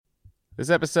This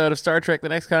episode of Star Trek The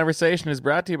Next Conversation is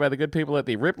brought to you by the good people at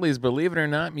the Ripley's Believe It or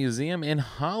Not Museum in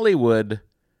Hollywood.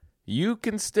 You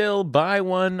can still buy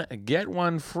one, get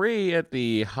one free at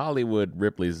the Hollywood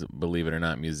Ripley's Believe It or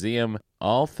Not Museum,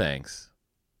 all thanks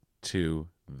to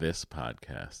this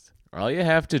podcast. All you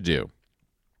have to do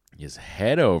is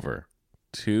head over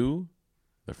to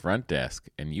the front desk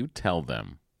and you tell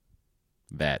them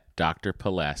that Dr.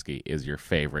 Pulaski is your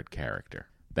favorite character.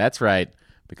 That's right,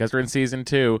 because we're in season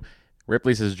 2,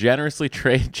 Ripley's has generously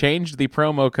changed the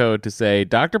promo code to say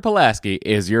Dr. Pulaski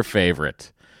is your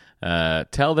favorite.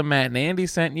 Tell them Matt and Andy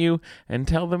sent you, and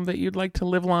tell them that you'd like to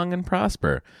live long and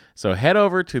prosper. So head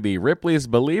over to the Ripley's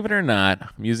Believe It or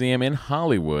Not Museum in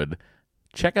Hollywood,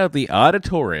 check out the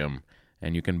auditorium,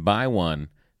 and you can buy one,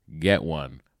 get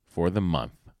one for the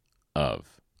month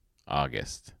of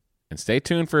August. And stay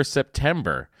tuned for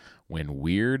September when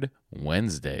Weird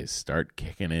Wednesdays start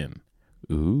kicking in.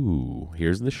 Ooh,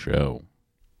 here's the show.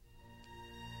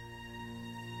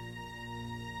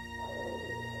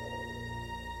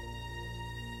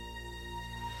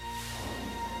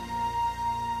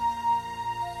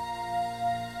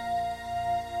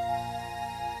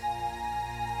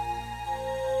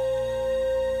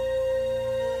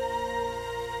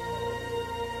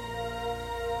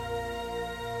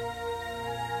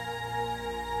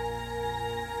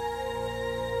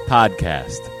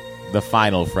 Podcast, The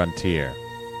Final Frontier.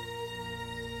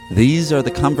 These are the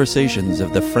conversations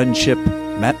of the friendship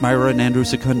Matt Myra and Andrew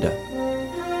Secunda.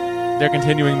 Their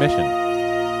continuing mission: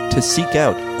 to seek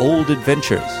out old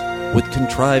adventures with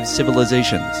contrived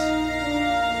civilizations.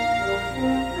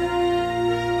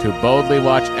 To boldly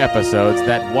watch episodes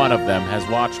that one of them has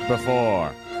watched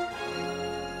before.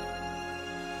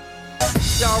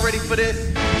 Y'all ready for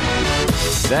this?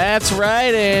 That's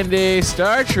right, Andy.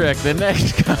 Star Trek The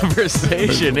Next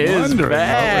Conversation is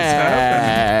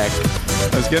back.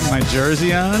 I was getting my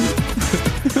jersey on.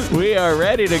 We are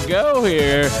ready to go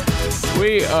here.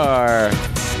 We are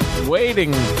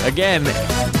waiting again.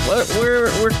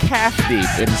 We're calf deep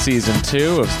in season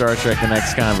 2 of Star Trek The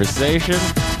Next Conversation.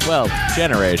 Well,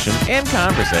 generation and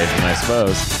conversation, I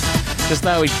suppose. Just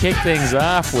thought we'd kick things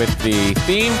off with the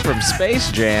theme from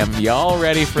Space Jam. Y'all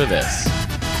ready for this?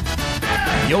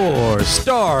 Your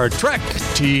Star Trek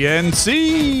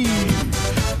TNC.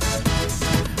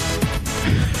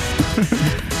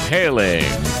 Hailing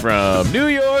from New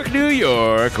York, New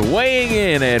York, weighing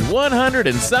in at 100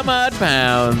 and some odd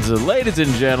pounds, ladies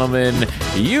and gentlemen,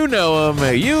 you know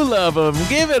him, you love him,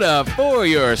 give it up for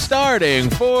your starting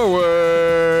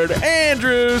forward,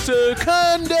 Andrew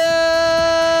Secunda!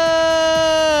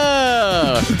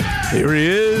 Here he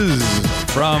is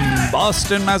from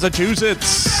Boston,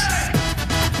 Massachusetts.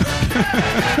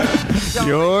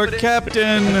 Your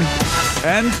captain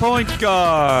and point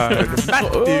guard,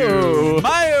 Matthew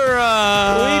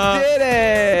Myra. We did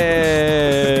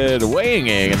it! Weighing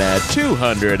in at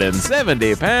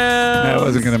 270 pounds. I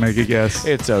wasn't going to make a guess.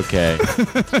 It's okay.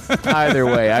 Either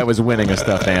way, I was winning a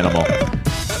stuffed animal.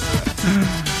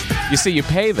 You see, you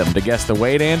pay them to guess the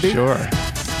weight, Andy. Sure.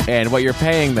 And what you're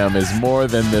paying them is more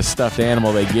than the stuffed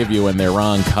animal they give you when they're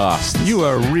wrong costs. You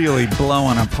are really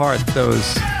blowing apart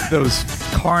those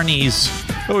carnies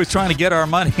always trying to get our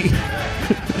money.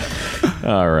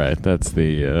 All right, that's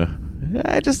the...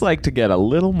 I just like to get a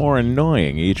little more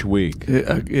annoying each week.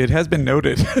 It has been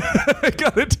noted. I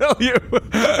gotta tell you,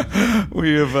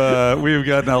 we have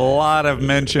gotten a lot of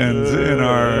mentions in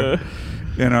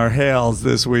our hails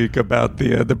this week about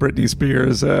the Britney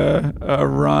Spears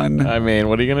run. I mean,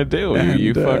 what are you gonna do? And,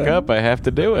 you fuck up, I have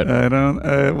to do it. I don't.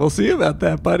 We'll see about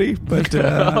that, buddy. But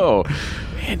oh,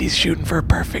 Andy's shooting for a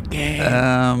perfect game.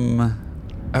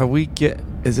 Are we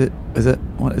Is it?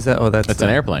 What is that? Oh, that's an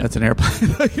airplane. That's an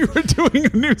airplane. You were doing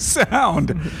a new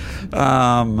sound.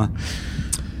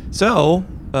 So,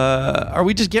 are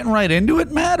we just getting right into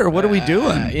it, Matt, or what are we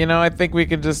doing? I think we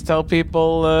could just tell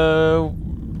people,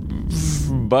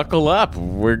 buckle up.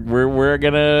 We're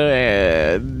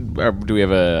gonna. Do we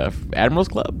have a Admirals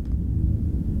Club?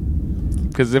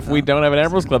 Because if we don't have an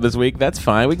Admirals Club this week, that's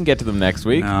fine. We can get to them next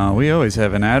week. No, we always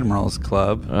have an Admirals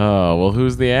Club. Oh, well,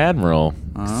 who's the Admiral?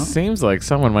 Seems like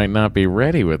someone might not be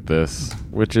ready with this,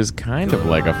 which is kind of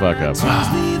like a fuck-up.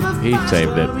 He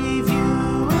saved it.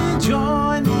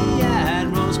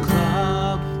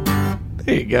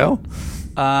 There you go.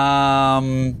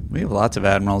 We have lots of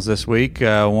Admirals this week.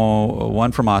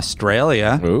 One from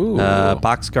Australia. Ooh.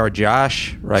 Boxcar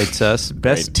Josh writes us,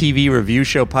 best TV review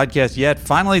show podcast yet.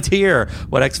 Finally, it's here.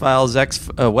 What X-Files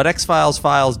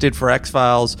files did for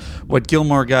X-Files, what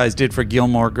Gilmore Guys did for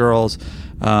Gilmore Girls,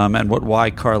 and what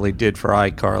iCarly did for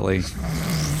iCarly.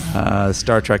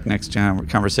 Star Trek Next Gen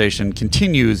Conversation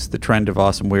continues the trend of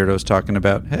awesome weirdos talking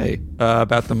about,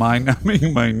 about the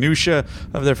mind-numbing minutia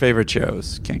of their favorite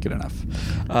shows. Can't get enough.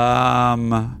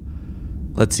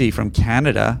 Let's see, from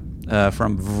Canada,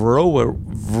 from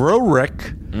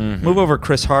Vrorick. Mm-hmm. Move over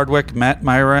Chris Hardwick, Matt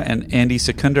Myra, and Andy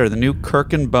Secunda, the new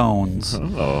Kirk and Bones.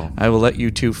 Oh. I will let you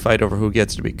two fight over who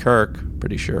gets to be Kirk.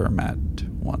 Pretty sure Matt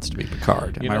wants to be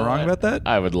Picard. Am I wrong about that?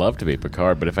 I would love to be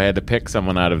Picard, but if I had to pick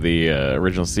someone out of the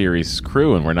original series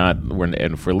crew, and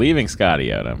if we're leaving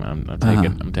Scotty out, I'm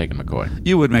taking McCoy.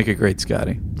 You would make a great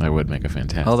Scotty. I would make a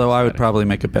fantastic. Although I would Scotty. probably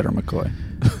make a better McCoy.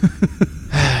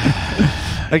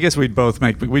 I guess we'd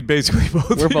basically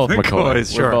both We're be both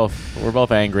McCoys. Sure. We're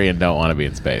both angry and don't want to be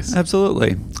in space.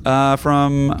 Absolutely. I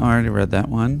already read that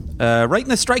one. Right in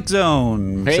the strike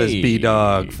zone, says Hey.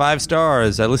 B-Dog. 5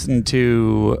 stars. I started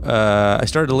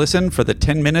to listen for the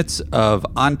 10 minutes of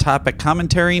on-topic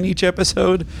commentary in each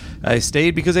episode. I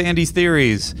stayed because of Andy's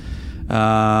theories.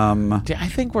 I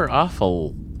think we're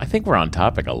awful. I think we're on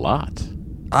topic a lot.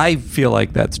 I feel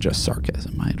like that's just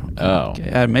sarcasm. I don't know. Oh.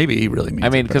 Okay. Maybe he really means I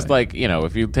mean, it, but because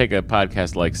if you take a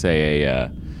podcast like, say,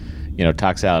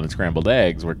 Talk Salad and Scrambled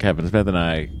Eggs, where Kevin Smith and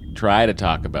I try to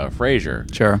talk about Frasier.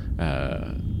 Sure.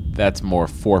 That's more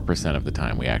 4% of the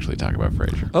time we actually talk about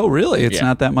Frasier. Oh, really? It's Yeah.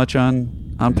 not that much on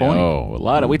point?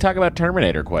 No, we talk about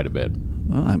Terminator quite a bit.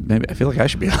 Well, maybe I feel like I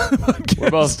should be on the podcast.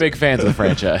 We're both big fans of the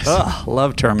franchise.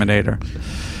 Love Terminator.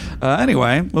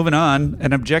 Anyway, moving on.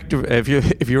 An objective. If you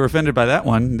were offended by that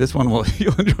one,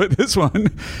 you'll enjoy this one.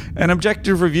 An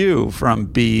objective review from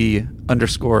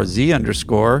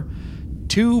B_Z_.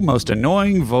 2 most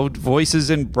annoying voices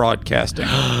in broadcasting.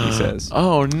 He says.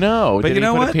 Oh no! But Did you he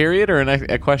know put what? a period or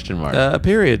a question mark? A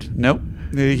period. Nope.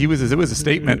 It was a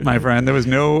statement, my friend. There was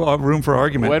no room for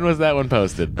argument. When was that one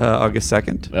posted? August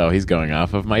 2nd. Oh, he's going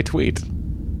off of my tweet.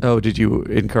 Oh, did you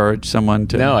encourage someone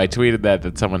to? No, I tweeted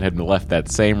that someone had left that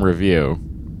same review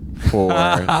for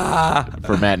Matt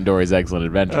and Dory's Excellent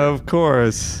Adventure. Of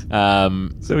course.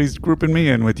 So he's grouping me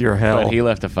in with your hell. But he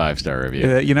left a 5-star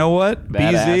review. You know what?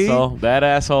 That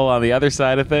asshole on the other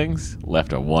side of things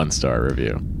left a 1-star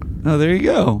review. Oh, there you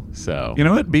go. So You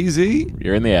know what, BZ?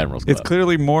 you're in the Admirals Club. It's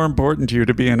clearly more important to you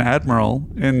to be an admiral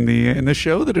in the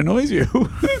show that annoys you.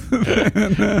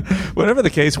 And, whatever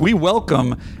the case, we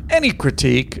welcome any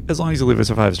critique as long as you leave us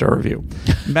a 5-star review.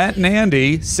 Matt and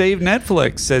Andy save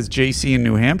Netflix, says JC in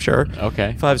New Hampshire.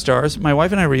 Okay. 5 stars. My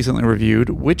wife and I recently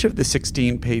reviewed which of the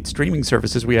 16 paid streaming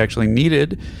services we actually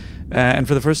needed. And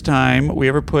for the first time, we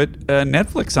ever put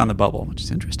Netflix on the bubble, which is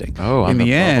interesting. Oh, on in the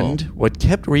the bubble. end, what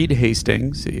kept Reed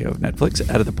Hastings, CEO of Netflix,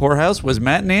 out of the poorhouse was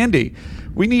Matt and Andy.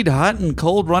 We need hot and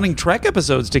cold running Trek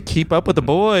episodes to keep up with the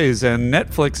boys, and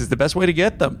Netflix is the best way to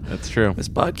get them. That's true. This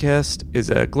podcast is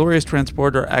a glorious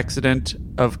transporter accident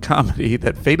of comedy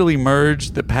that fatally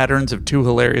merged the patterns of 2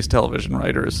 hilarious television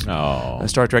writers. Oh. A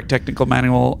Star Trek technical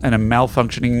manual and a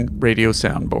malfunctioning radio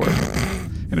soundboard.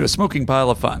 Into a smoking pile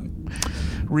of fun.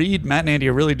 Reed, Matt and Andy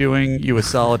are really doing you a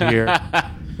solid here.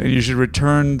 And you should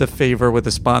return the favor with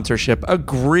a sponsorship.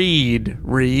 Agreed,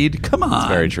 Reed. Come on. That's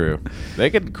very true. They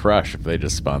could crush if they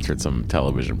just sponsored some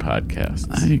television podcasts.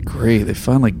 I agree. They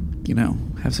finally,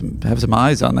 have some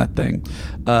eyes on that thing.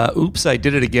 Oops, I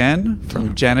Did It Again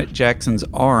from Janet Jackson's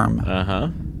Arm.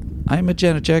 Uh-huh. I'm a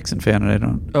Janet Jackson fan, and I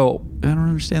don't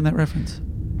understand that reference.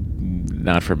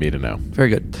 Not for me to know. Very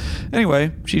good.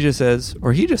 Anyway, he just says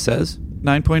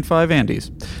 9.5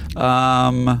 Andes.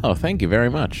 Oh, thank you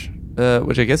very much.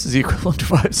 Which I guess is equivalent to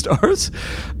 5 stars.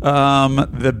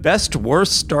 The best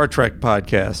worst Star Trek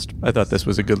podcast. I thought this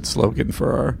was a good slogan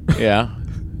for our. Yeah.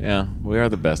 We are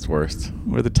the best worst.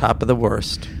 We're the top of the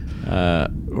worst. Or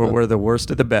we're the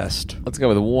worst of the best. Let's go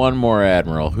with one more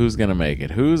Admiral. Who's going to make it?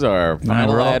 Who's our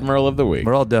final Admiral of the week?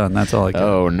 We're all done. That's all I got.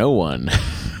 Oh, no one.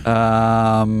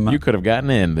 You could have gotten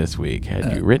in this week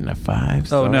had you written a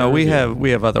 5-star. Oh no, we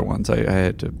review. have other ones. I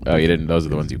had to. Oh, you didn't. Those are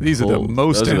the ones you. These are the pulled.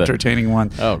 most Those are the- entertaining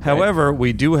ones. Oh, great. However,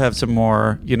 we do have some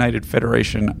more United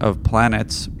Federation of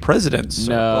Planets presidents.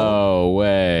 No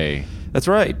way. That's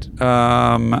right.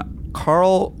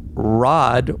 Carl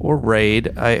Rod or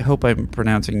Raid. I hope I'm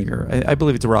pronouncing I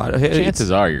believe it's Rod.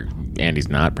 Chances are Andy's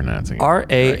not pronouncing it.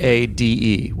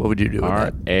 Raade. What would you do with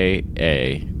that?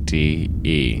 Raade.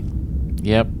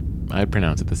 Yep, I'd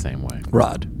pronounce it the same way.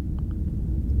 Rod.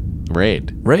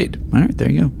 Raid. All right,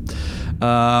 there you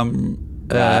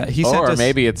go. He sent or us,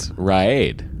 maybe it's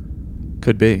Raid.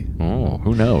 could be. Oh,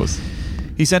 who knows?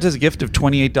 He sent us a gift of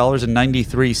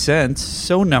 $28.93,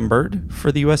 so numbered,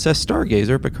 for the USS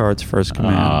Stargazer, Picard's first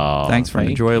command. Oh, Thanks for an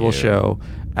enjoyable you. show,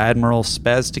 Admiral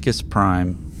Spasticus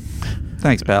Prime.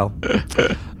 Thanks, pal.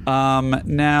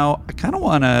 Now, I kind of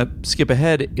want to skip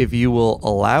ahead, if you will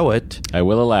allow it, I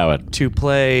will allow it. to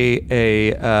play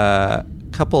a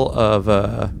couple of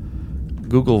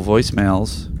Google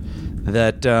voicemails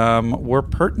that were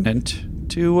pertinent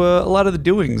to a lot of the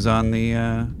doings on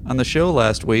the show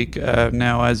last week.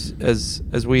 Now,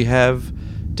 as we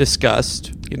have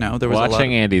discussed, there was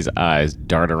Watching Andy's eyes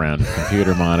dart around the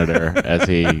computer monitor as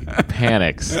he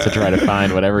panics to try to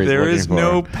find whatever he's There looking is for.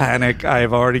 no panic. I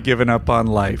have already given up on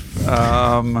life.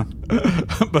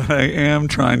 But I am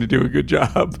trying to do a good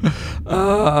job.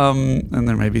 And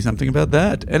there may be something about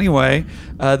that. Anyway,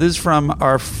 this is from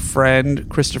our friend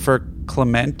Christopher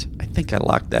Clement. I think I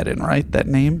locked that in right, that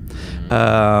name.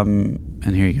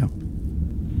 And here you go.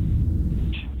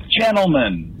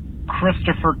 Gentlemen,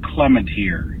 Christopher Clement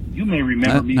here. You may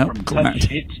remember me from Clement.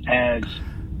 such hits as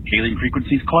Hailing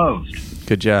Frequencies Closed.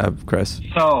 Good job, Chris.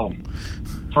 So,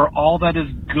 for all that is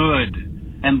good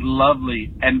and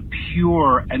lovely and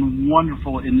pure and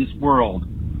wonderful in this world,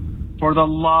 for the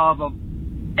love of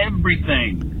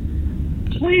everything,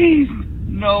 please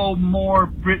no more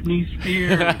Britney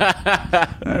Spears.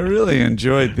 I really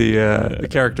enjoyed the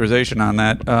characterization on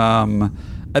that.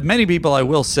 Many people, I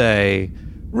will say,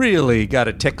 really got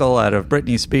a tickle out of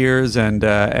Britney Spears and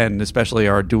especially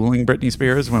our dueling Britney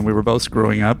Spears when we were both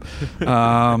screwing up.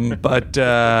 But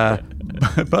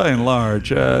by and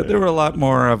large, there were a lot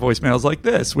more voicemails like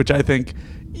this, which I think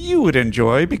you would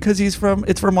enjoy because it's from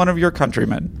one of your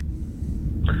countrymen.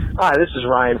 Hi, this is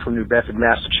Ryan from New Bedford,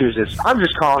 Massachusetts. I'm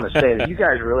just calling to say that you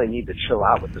guys really need to chill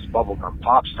out with this bubblegum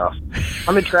pop stuff.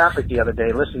 I'm in traffic the other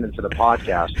day listening to the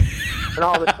podcast, and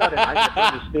all of a sudden I get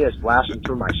Britney Spears blasting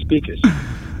through my speakers.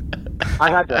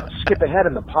 I had to skip ahead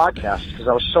in the podcast because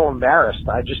I was so embarrassed.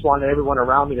 I just wanted everyone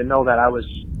around me to know that I was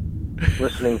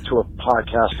listening to a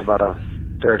podcast about a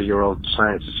 30-year-old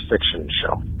science fiction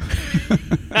show.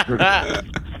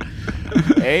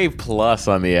 A+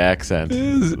 on the accent.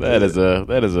 That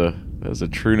is a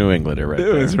true New Englander right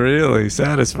there. It was really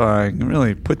satisfying. It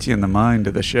really puts you in the mind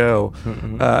of the show.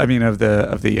 I mean, of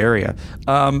the area.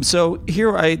 So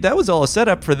here, that was all a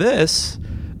setup for this.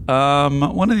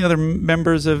 One of the other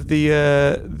members of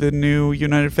the new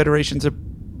United Federation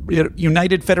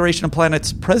of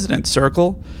Planets President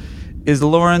Circle is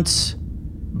Lawrence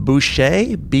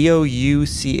Boucher,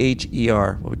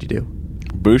 Boucher. What would you do?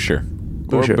 Boucher.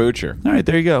 Or Boucher. All right,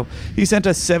 there you go. He sent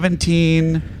us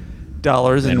 $17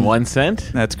 and 1 cent?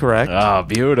 That's correct. Oh,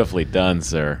 beautifully done,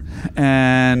 sir.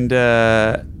 And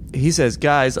he says,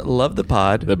 guys, love the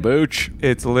pod. The Booch.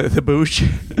 It's the Booch.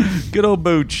 Good old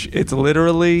Booch. It's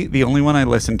literally the only one I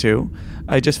listen to.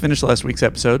 I just finished last week's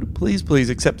episode. Please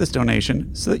accept this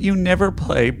donation so that you never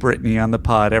play Britney on the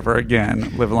pod ever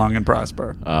again. Live long and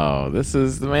prosper. Oh,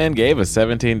 the man gave us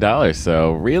 $17,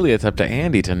 so really it's up to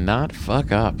Andy to not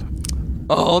fuck up.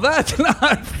 Oh, that's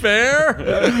not fair.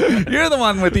 You're the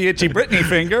one with the itchy Britney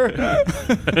finger.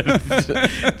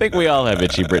 I think we all have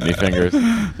itchy Britney fingers.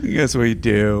 Yes, we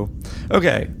do.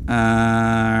 Okay. All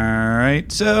right.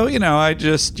 So,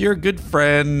 you're a good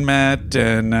friend, Matt,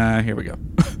 and here we go.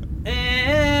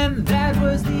 And that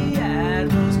was the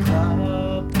Admirals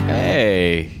Club.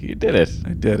 Hey, you did it. I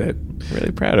did it.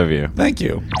 Really proud of you. Thank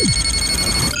you.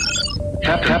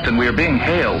 Captain, we are being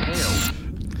hailed.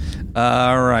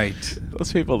 All right.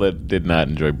 Those people that did not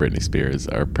enjoy Britney Spears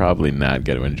are probably not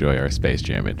going to enjoy our Space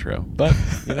Jam intro. But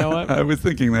you know what? I was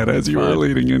thinking that as you were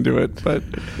leading into it, but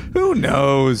who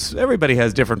knows? Everybody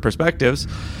has different perspectives.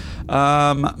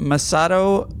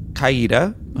 Masato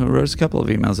Kaida, who wrote us a couple of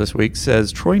emails this week,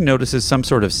 says Troy notices some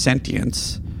sort of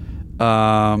sentience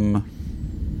from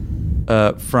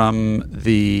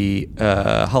the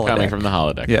holodeck. Coming from the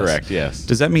holodeck, Yes. correct, yes.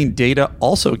 Does that mean Data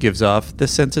also gives off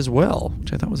this sense as well?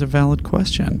 Which I thought was a valid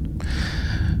question.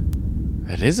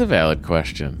 That is a valid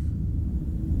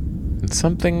question. It's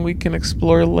something we can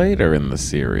explore later in the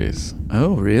series.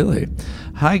 Oh, really?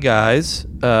 Hi, guys.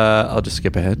 I'll just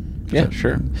skip ahead. Yeah,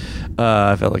 sure.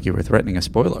 I felt like you were threatening a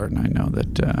spoiler, and I know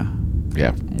that...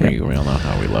 Yeah, we all know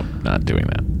how we love not doing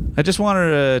that. I just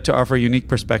wanted to offer a unique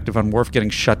perspective on Worf getting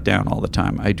shut down all the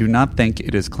time. I do not think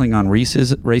it is Klingon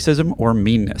racism or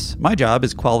meanness. My job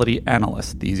is quality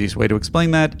analyst. The easiest way to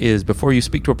explain that is before you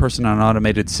speak to a person on an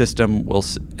automated system,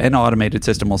 an automated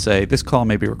system will say, this call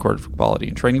may be recorded for quality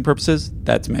and training purposes.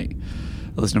 That's me.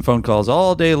 I listen to phone calls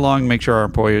all day long, make sure our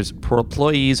employees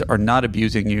are not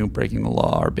abusing you, breaking the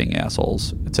law, or being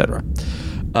assholes, etc.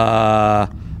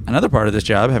 Another part of this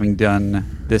job, having done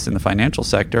this in the financial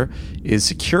sector, is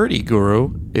security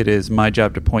guru. It is my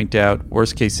job to point out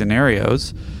worst case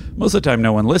scenarios. Most of the time,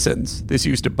 no one listens. This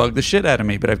used to bug the shit out of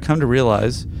me, but I've come to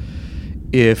realize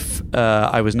if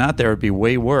I was not there, it would be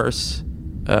way worse.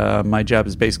 my job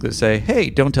is basically to say, hey,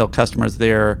 don't tell customers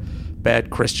they're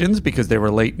bad Christians because they were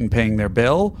late in paying their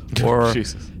bill, or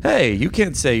Jesus. hey, you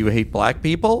can't say you hate black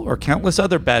people, or countless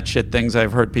other batshit things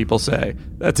I've heard people say.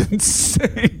 That's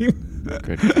insane.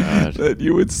 Good God. That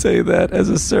you would say that as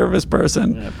a service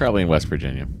person. Probably in West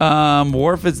Virginia.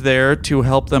 Worf is there to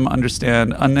help them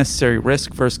understand unnecessary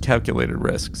risk versus calculated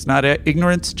risks. Not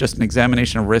ignorance, just an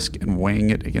examination of risk and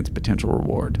weighing it against potential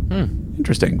reward.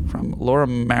 Interesting. From Laura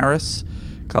Maris,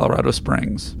 Colorado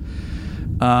Springs.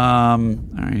 All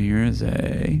right, here's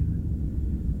a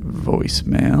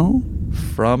voicemail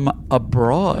from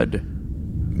abroad.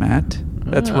 Matt,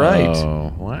 that's right.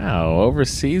 Oh, wow.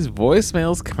 Overseas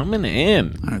voicemails coming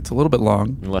in. It's a little bit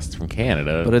long, Unless it's from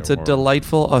Canada. but it's a or-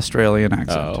 delightful Australian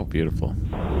accent. Oh, beautiful.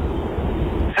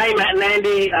 Hey, Matt and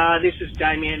Andy. This is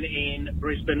Damien in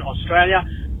Brisbane, Australia.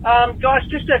 Guys,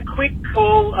 just a quick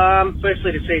call,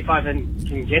 firstly to see if I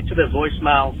can get to the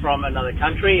voicemail from another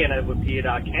country, and it appeared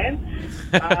I can.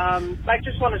 Mate,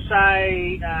 just want to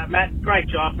say, Matt, great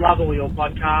job. Love all your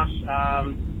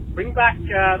podcasts. Bring back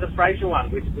the Fraser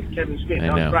one with Kevin Smith.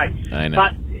 That was great. I know.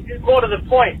 But more to the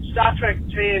point, Star Trek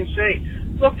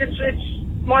TNC. Look, it's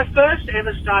my first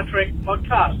ever Star Trek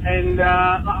podcast, and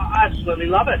I absolutely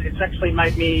love it. It's actually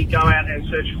made me go out and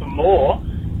search for more.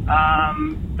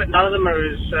 But none of them are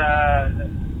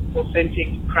as authentic,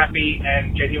 crappy,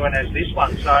 and genuine as this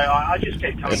one. So I just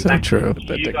keep coming So back true.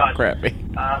 to you guys. Crappy.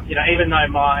 Even though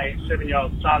my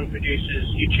 7-year-old son produces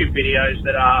YouTube videos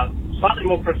that are slightly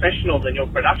more professional than your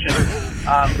production,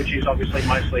 which is obviously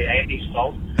mostly Andy's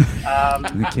fault.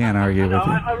 I can't argue with you.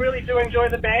 I really do enjoy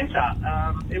the banter.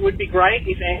 It would be great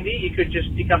if, Andy, you could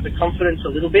just pick up the confidence a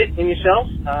little bit in yourself.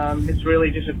 It's really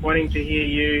disappointing to hear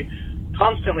you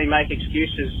constantly make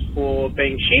excuses for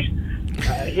being shit.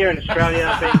 Here in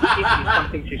Australia, being shit is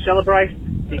something to celebrate,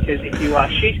 because if you are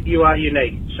shit, you are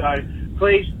unique. So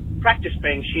please practice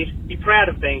being shit, be proud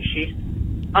of being shit,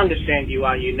 understand you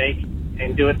are unique,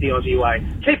 and do it the Aussie way.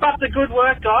 Keep up the good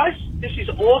work, guys. This is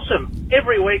awesome.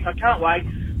 Every week, I can't wait.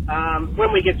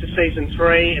 When we get to season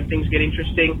 3 and things get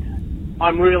interesting,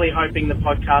 I'm really hoping the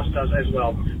podcast does as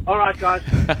well. All right, guys.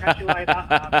 Catch you later.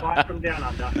 Bye from Down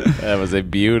Under. That was a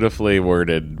beautifully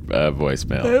worded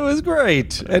voicemail. It was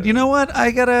great, and you know what? I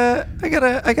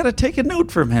gotta take a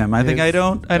note from him. I think I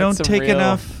don't That's some take real-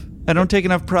 enough. I don't take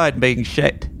enough pride in being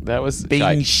shit. That was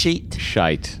Being shite. shite.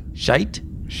 Shite. Shite.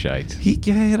 Shite. He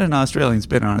had an Australian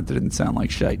spin on it that didn't sound like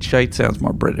shite. Shite sounds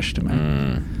more British to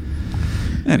me.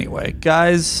 Anyway,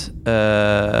 guys,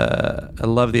 I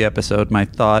love the episode. My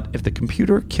thought: if the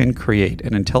computer can create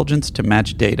an intelligence to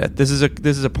match data, this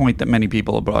is a point that many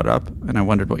people have brought up, and I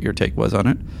wondered what your take was on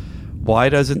it. Why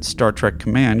doesn't Star Trek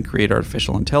Command create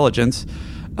artificial intelligence?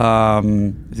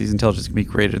 If these intelligences can be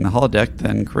created in the holodeck,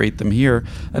 then create them here.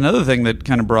 Another thing that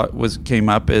kind of came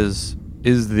up is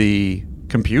the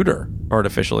computer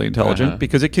artificially intelligent,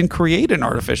 because it can create an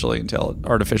artificial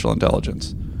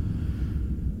intelligence.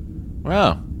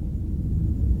 Wow.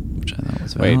 Which I thought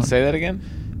was Wait, valid. say that again?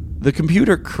 The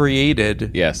computer created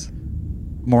Yes.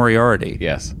 Moriarty.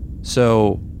 Yes.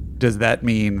 So does that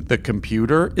mean the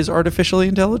computer is artificially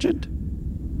intelligent?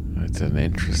 It's an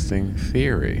interesting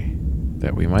theory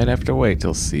that we might have to wait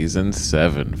till season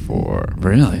 7 for.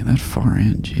 Really? That far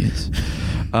in? Jeez.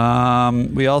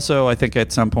 We also, I think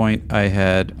at some point I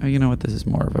had, you know what, this is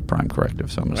more of a prime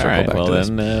corrective, so I'm going to All circle right, back well to this.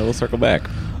 then we'll circle back.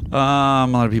 A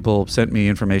lot of people sent me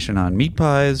information on meat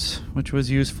pies, which was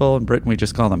useful. In Britain, we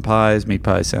just call them pies. Meat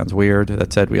pies sounds weird.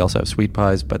 That said, we also have sweet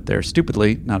pies, but they're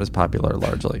stupidly not as popular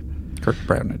largely. Kirk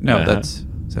Brown. No,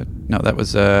 that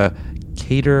was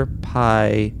cater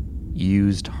pie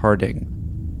used Harding.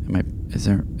 Is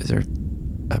there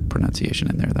a pronunciation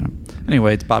in there?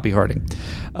 Anyway, it's Bobby Harding.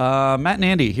 Matt and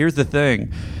Andy, here's the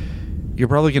thing. You're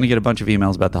probably going to get a bunch of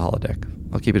emails about the holodeck.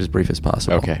 I'll keep it as brief as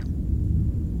possible. Okay.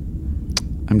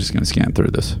 I'm just going to scan through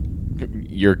this.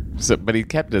 But he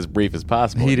kept it as brief as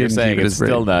possible. He You're didn't saying keep it it's as brief.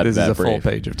 still not This that is a full brief.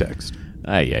 page of text.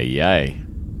 Ay, ay, ay.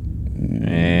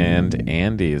 And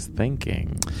Andy is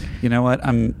thinking, You know what?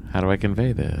 how do I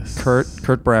convey this? Kurt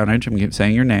Brownage. I'm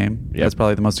saying your name. Yep. That's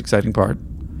probably the most exciting part.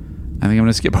 I think I'm going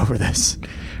to skip over this.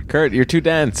 Kurt, you're too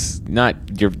dense. Not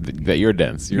that you're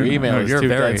dense. Your email is too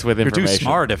dense with information. You're too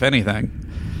smart, if anything.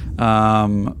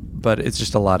 But it's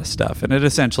just a lot of stuff. And it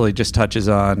essentially just touches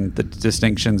on the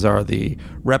distinctions are the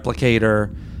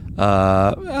replicator.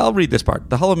 I'll read this part.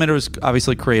 The holomitters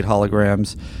obviously create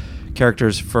holograms,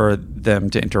 characters for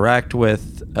them to interact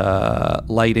with.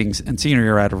 Lightings and scenery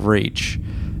are out of reach.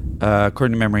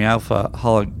 According to Memory Alpha,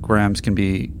 holograms can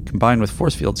be combined with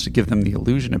force fields to give them the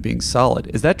illusion of being solid.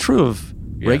 Is that true of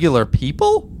regular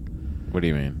people? What do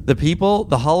you mean? The people,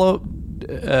 the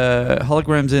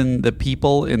holograms in the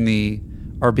people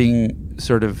are being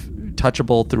sort of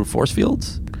touchable through force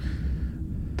fields?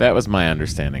 That was my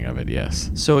understanding of it, yes.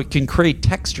 So it can create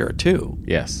texture too.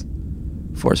 Yes.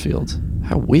 Force fields.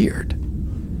 How weird.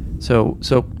 So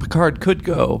Picard could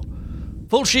go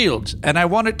full shields, and I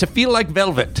want it to feel like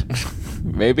velvet.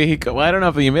 Maybe he could. Well, I don't know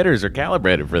if the emitters are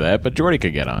calibrated for that, but Geordi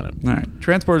could get on it. All right.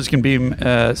 Transporters can beam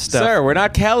stuff. Sir, we're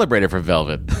not calibrated for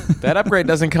velvet. That upgrade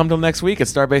doesn't come till next week at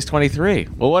Starbase 23.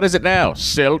 Well, what is it now?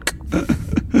 Silk.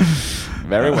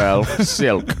 Very well.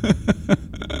 Silk.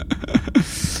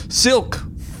 Silk.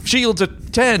 Shields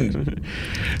at 10.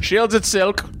 Shields at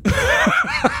Silk.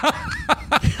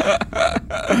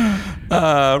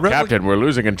 Captain, we're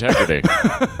losing integrity.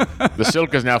 The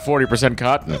Silk is now 40%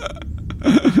 cotton.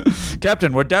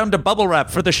 Captain, we're down to bubble wrap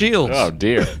for the shields. Oh,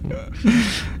 dear.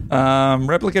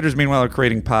 Replicators, meanwhile, are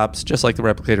creating pops. Just like the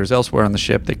replicators elsewhere on the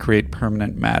ship, they create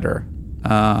permanent matter.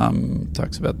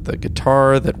 Talks about the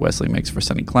guitar that Wesley makes for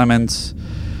Sonny Clements.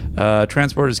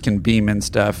 Transporters can beam in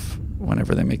stuff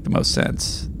whenever they make the most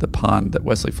sense. The pond that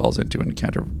Wesley falls into and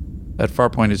encounter at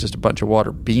Farpoint is just a bunch of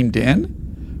water beamed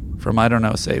in from, I don't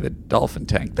know, say the dolphin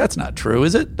tank. That's not true,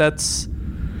 is it? That's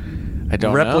I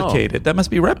don't replicated. know. That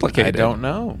must be replicated. I don't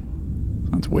know.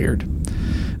 That's weird.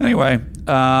 Anyway,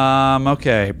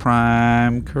 okay,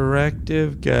 prime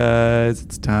corrective, guys.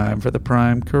 It's time for the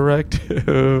prime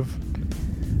corrective.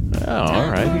 Oh,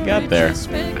 all right. You got there.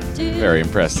 Very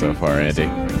impressed so far, Andy.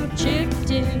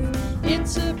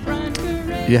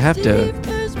 You have to...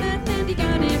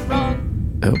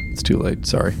 Oh, it's too late.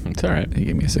 Sorry. It's all right. He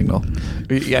gave me a signal.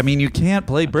 I mean, you can't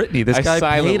play Britney. This guy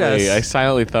paid us. I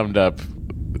silently thumbed up,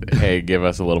 hey, give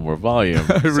us a little more volume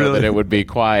so that it would be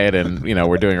quiet and,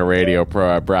 we're doing a radio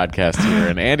broadcast here.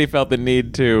 And Andy felt the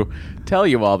need to tell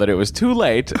you all that it was too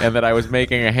late and that I was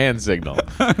making a hand signal.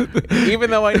 Even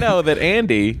though I know that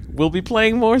Andy will be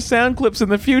playing more sound clips in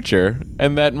the future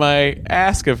and that my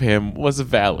ask of him was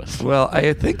valid. Well,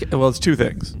 I think, it's two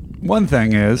things. One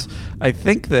thing is, I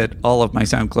think that all of my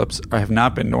sound clips have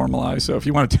not been normalized. So if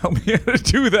you want to tell me how to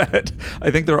do that, I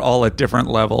think they're all at different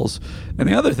levels. And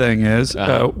the other thing is,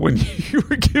 when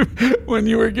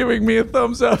you were giving me a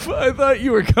thumbs up, I thought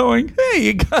you were going, "Hey,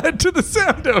 you got to the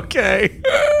sound okay."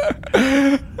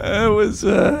 That was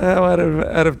how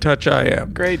out of touch I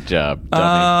am. Great job,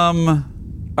 dummy.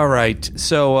 All right.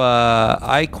 So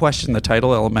I questioned the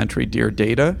title, "Elementary Dear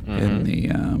Data," in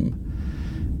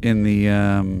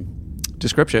the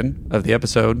description of the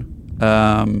episode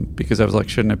because I was like,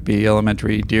 shouldn't it be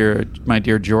Elementary Dear My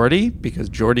Dear Geordi, because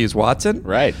Geordi is Watson?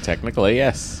 Right, technically,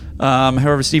 yes.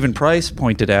 However, Stephen Price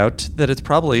pointed out that it's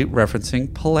probably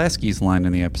referencing Pulaski's line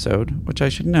in the episode, which I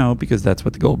should know because that's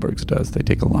what the Goldbergs does. They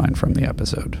take a line from the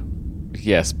episode.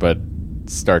 Yes, but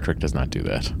Star Trek does not do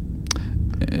that.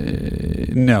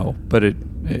 No, but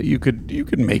you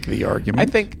could make the argument.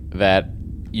 I think that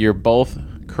you're both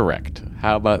correct.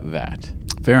 How about that?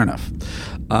 Fair enough.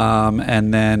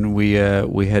 And then we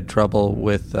had trouble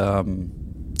with. I'll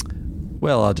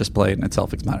just play it and it's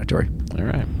self-explanatory. All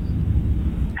right.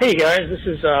 Hey guys, this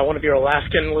is one of your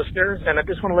Alaskan listeners, and I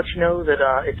just want to let you know that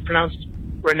it's pronounced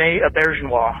Rene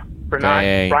Aubergenois.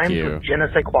 Thank rhymes you. with je ne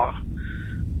sais quoi.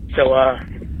 So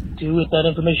do with that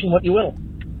information what you will.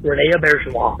 Rene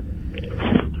Aubergenois.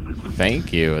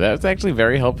 Thank you. That was actually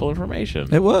very helpful information.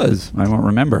 It was. I won't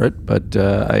remember it, but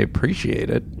I appreciate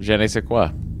it. Je ne sais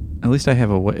quoi. At least I have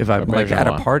if I'm like at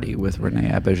a Aubergenois. party with Rene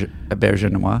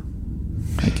Aubergenois,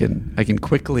 I can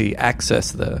quickly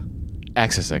access the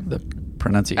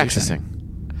pronunciation. Accessing.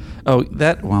 Oh,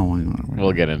 that. Well,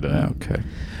 We'll get into that. Okay.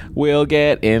 We'll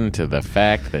get into the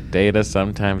fact that Data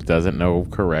sometimes doesn't know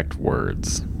correct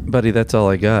words. Buddy, that's all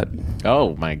I got.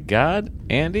 Oh my God,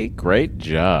 Andy, great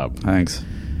job. Thanks.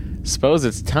 Suppose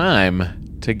it's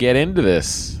time to get into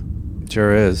this.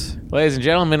 Sure is. Ladies and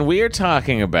gentlemen, we are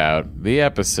talking about the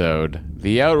episode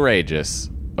The Outrageous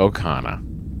Okona.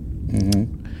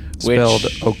 Spelled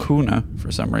Okuna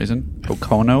for some reason.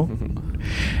 Okono.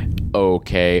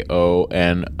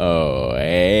 Okona.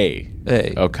 Hey.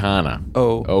 Okana.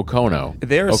 Okono.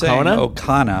 They're saying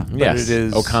Okana, but Yes. it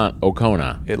is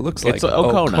Okona. It looks like It's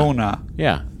Okona. Okona.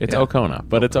 Yeah, it's Yeah. Okona,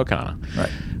 but it's Okana. Right.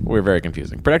 We're very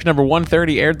confusing. Production number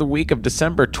 130 aired the week of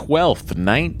December 12th,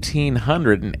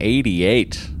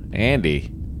 1988.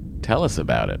 Andy, tell us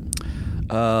about it.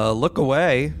 Look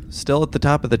Away, still at the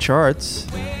top of the charts.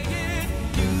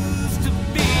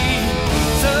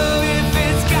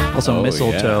 Also,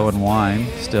 Mistletoe and Wine,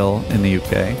 still in the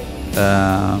UK.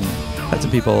 Had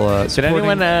some people Did supporting.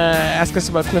 anyone ask us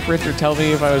about Cliff Richard? Tell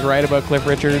me if I was right about Cliff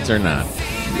Richards or not.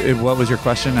 What was your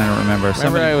question? I don't remember.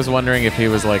 Remember I was wondering if he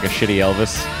was like a shitty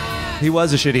Elvis? He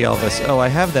was a shitty Elvis. Oh, I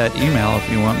have that email if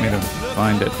you want me to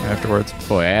find it afterwards.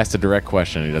 Boy, I asked a direct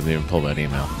question. He doesn't even pull that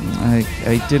email.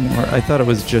 I didn't. I thought it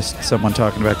was just someone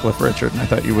talking about Cliff Richard, and I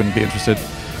thought you wouldn't be interested.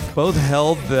 Both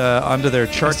held onto their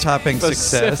chart-topping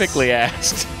success. Specifically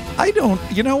asked. I don't.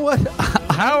 You know what?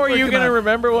 How are you going to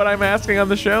remember what I'm asking on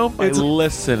the show? By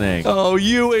listening. Oh,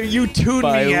 you tune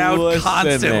me out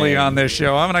constantly on this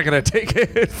show. I'm not going to take a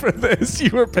hit for this. You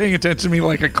were paying attention to me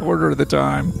like a quarter of the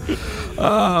time.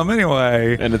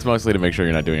 Anyway. And it's mostly to make sure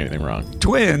you're not doing anything wrong.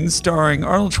 Twins, starring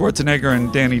Arnold Schwarzenegger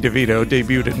and Danny DeVito,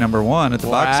 debuted at #1 at the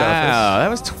box office. Wow, that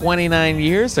was 29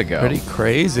 years ago. Pretty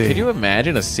crazy. Could you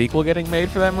imagine a sequel getting made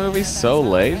for that movie so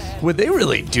late? Would they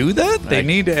really do that? They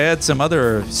need to add some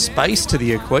other spice to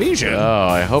the equation. Oh,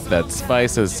 I hope that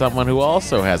spice is someone who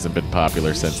also hasn't been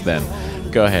popular since then.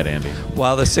 Go ahead, Andy.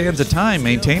 While The Sands of Time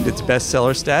maintained its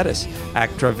bestseller status,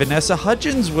 actress Vanessa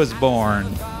Hudgens was born.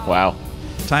 Wow.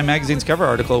 Time magazine's cover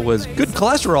article was "Good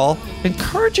cholesterol,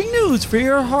 encouraging news for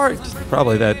your heart."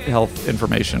 Probably that health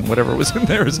information, whatever was in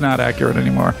there, is not accurate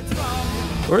anymore.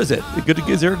 Or is it?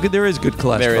 There is good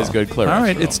cholesterol. There is good cholesterol. All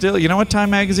right, it's still. You know what, Time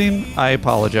magazine? I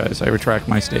apologize. I retract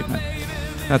my statement.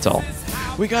 That's all.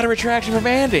 We got a retraction from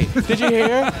Andy. Did you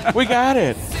hear? We got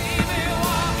it.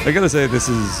 I gotta say, this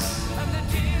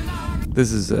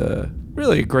is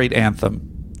really a great anthem.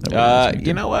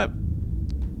 You know what?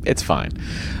 It's fine.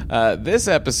 This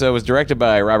episode was directed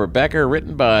by Robert Becker,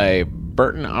 written by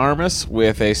Burton Armus,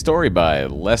 with a story by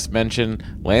Les Mention,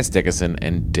 Lance Dickinson,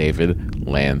 and David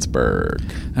Landsberg.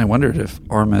 I wondered if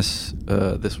Armus,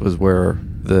 this was where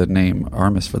the name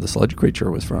Armus for the sludge creature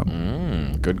was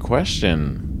from. Good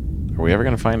question. Are we ever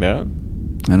going to find out?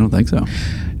 I don't think so.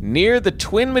 Near the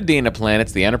twin Medina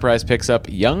planets, the Enterprise picks up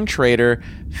young trader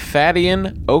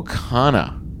Thaddeus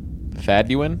O'Connor.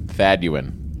 Thaddeus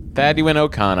O'Connor.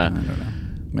 I don't know.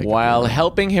 While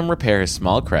helping him repair his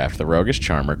small craft, the roguish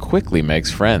charmer quickly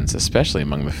makes friends, especially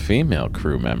among the female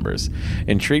crew members.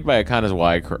 Intrigued by O'Connor's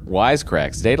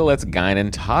wisecracks, Data lets Guinan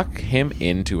talk him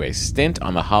into a stint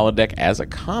on the holodeck as a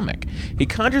comic. He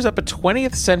conjures up a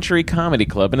 20th century comedy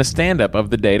club and a stand-up of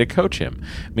the day to coach him.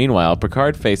 Meanwhile,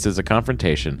 Picard faces a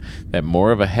confrontation that is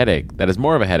more of a headache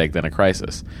than a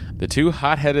crisis. The two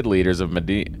hot-headed leaders of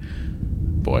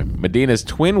Medina's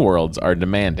twin worlds are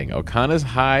demanding O'Connor's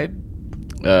hide.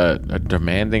 What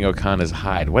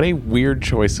a weird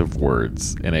choice of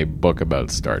words in a book about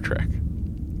Star Trek.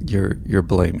 You're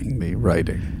blaming the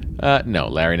writing. No,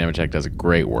 Larry Nemechek does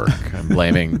great work. I'm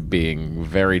blaming being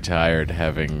very tired,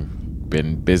 having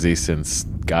been busy since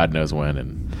God knows when.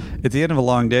 And it's the end of a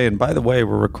long day. And by the way,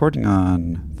 we're recording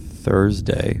on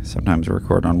Thursday. Sometimes we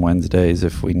record on Wednesdays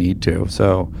if we need to.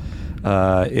 So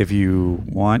if you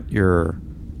want your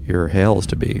hails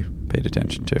to be paid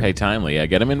attention to. Pay timely. Yeah,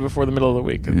 get them in before the middle of the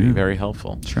week. It'd be very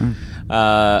helpful. Sure.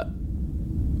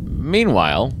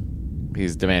 Meanwhile,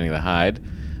 he's demanding the hide.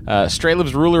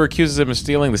 Strelyb's ruler accuses him of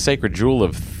stealing the sacred jewel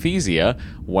of Thesia,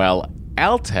 while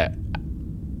Atlek?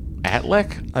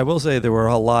 I will say there were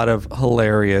a lot of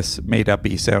hilarious,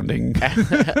 made-up-y sounding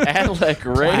Atlek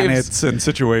raves planets and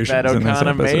situations that in this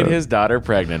O'Connor episode. made his daughter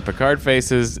pregnant. Picard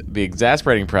faces the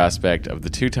exasperating prospect of the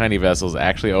two tiny vessels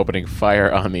actually opening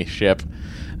fire on the ship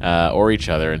or each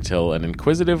other until an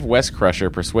inquisitive West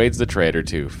Crusher persuades the traitor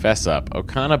to fess up.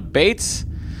 O'Connor baits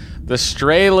the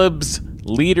Strelyb's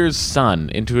leader's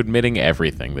son into admitting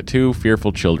everything. The two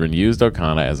fearful children used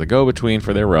O'Connor as a go-between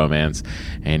for their romance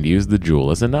and used the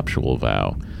jewel as a nuptial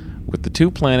vow. With the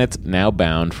two planets now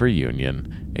bound for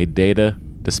union, a Data,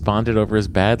 despondent over his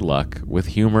bad luck, with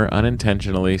humor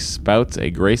unintentionally spouts a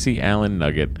Gracie Allen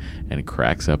nugget and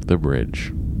cracks up the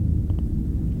bridge.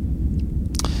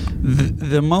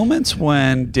 The moments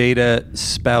when Data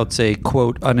spouts a,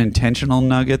 quote, unintentional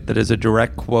nugget that is a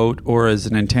direct quote or is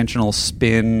an intentional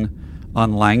spin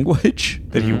on language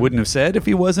that he wouldn't have said if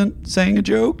he wasn't saying a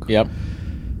joke,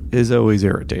 is always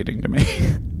irritating to me.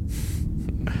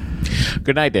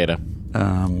 Good night, Data.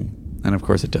 And of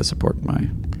course it does support my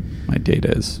Data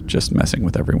is just messing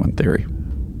with everyone theory.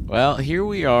 Well, here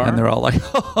we are. And they're all like,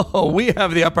 oh, we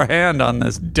have the upper hand on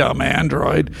this dumb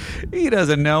android. He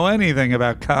doesn't know anything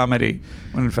about comedy.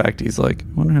 When in fact, he's like, I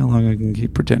wonder how long I can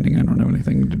keep pretending I don't know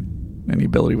any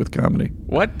ability with comedy.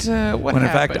 What when in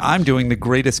fact, I'm doing the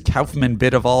greatest Kaufman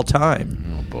bit of all time.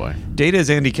 Oh, boy. Data is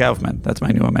Andy Kaufman. That's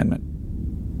my new amendment.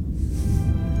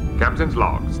 Captain's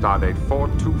log, stardate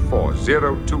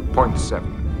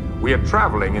 42402.7. We are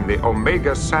traveling in the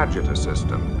Omega Sagittarius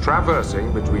system,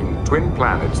 traversing between twin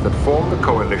planets that form the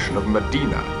coalition of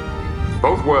Medina.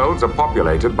 Both worlds are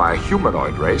populated by a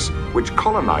humanoid race which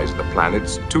colonized the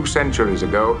planets 2 centuries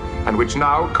ago and which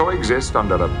now coexist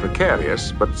under a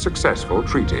precarious but successful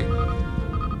treaty.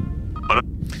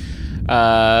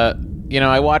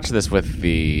 I watched this with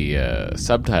the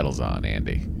subtitles on,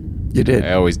 Andy. You did.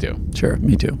 I always do. Sure,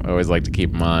 me too. I always like to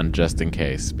keep them on just in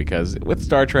case, because with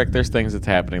Star Trek, there's things that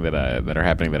are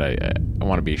happening that I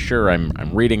want to be sure I'm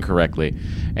reading correctly,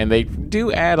 and they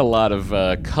do add a lot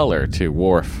of color to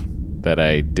Worf that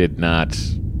I did not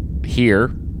hear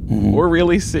or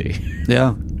really see.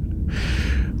 Yeah.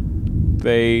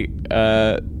 They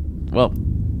I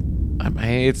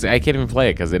can't even play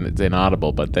it because it's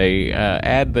inaudible, but they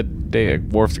add the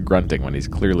Worf's grunting when he's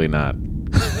clearly not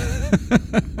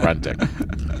grunting.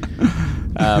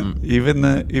 Even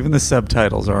the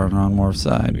subtitles aren't on Worf's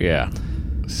side. Yeah.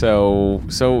 So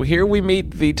here we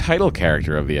meet the title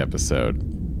character of the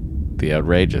episode, the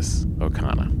outrageous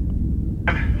Okona.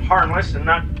 I'm harmless and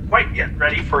not quite yet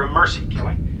ready for a mercy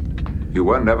killing. You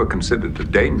were never considered a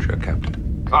danger, Captain.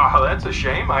 Oh, that's a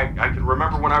shame. I can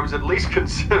remember when I was at least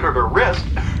considered a risk.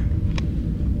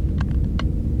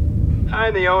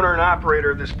 I'm the owner and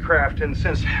operator of this craft, and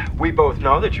since we both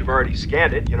know that you've already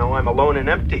scanned it, I'm alone and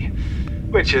empty,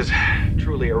 which is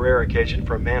truly a rare occasion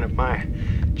for a man of my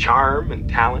charm and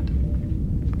talent.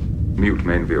 Mute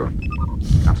main viewer.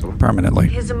 Absolutely. Permanently.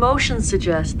 His emotions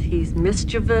suggest he's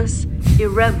mischievous,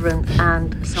 irreverent,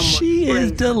 and somewhat She is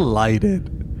brazen. delighted.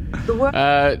 The word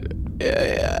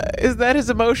Is that his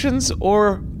emotions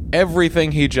or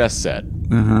everything he just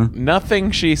said?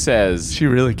 Nothing she says She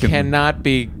really cannot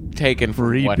be taken from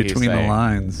read what he's between the saying.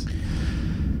 lines.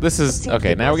 This is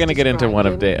okay. Now we're gonna get into one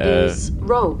of is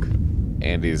rogue.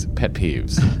 Andy's pet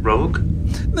peeves. Rogue?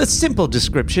 The simple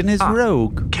description is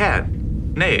rogue.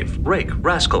 Cad, knave, rake,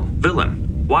 rascal,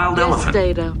 villain, wild Yes, elephant.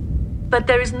 Data. But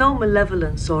there is no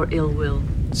malevolence or ill will.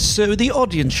 So the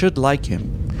audience should like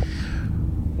him.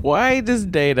 Why does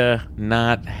Data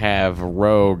not have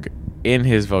rogue in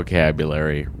his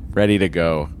vocabulary, ready to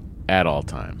go at all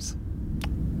times?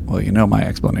 Well, you know my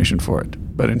explanation for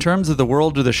it. But in terms of the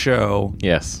world of the show,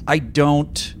 yes, I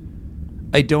don't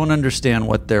understand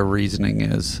what their reasoning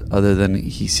is, other than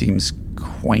he seems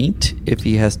quaint if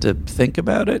he has to think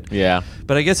about it. Yeah.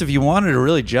 But I guess if you wanted to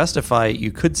really justify it,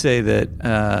 you could say that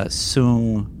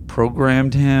Soong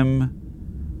programmed him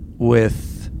with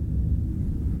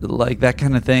like that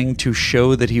kind of thing to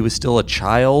show that he was still a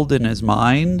child in his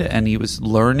mind and he was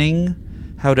learning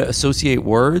how to associate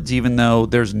words, even though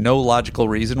there's no logical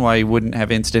reason why he wouldn't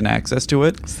have instant access to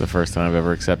it. It's the first time I've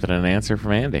ever accepted an answer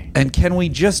from Andy. And can we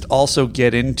just also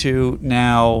get into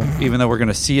now, even though we're going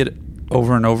to see it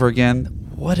over and over again,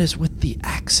 what is with the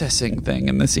accessing thing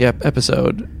in this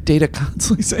episode? Data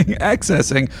constantly saying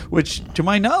accessing, which to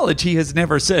my knowledge he has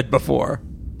never said before.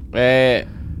 I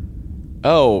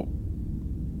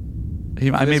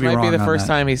may this be might wrong be the on first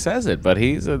that. time he says it, but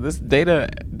he's this data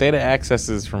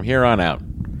accesses from here on out.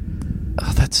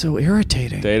 Oh, that's so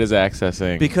irritating. Data's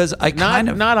accessing Because I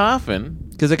not often,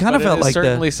 because it kind of but felt it is like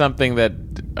certainly something that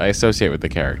I associate with the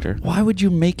character. Why would you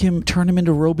turn him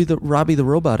into Robbie the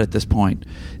Robot at this point?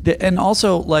 And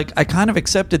also, like, I kind of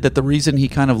accepted that the reason he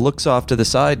kind of looks off to the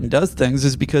side and does things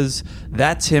is because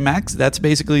that's him. That's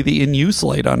basically the in use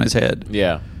light on his head.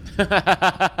 Yeah.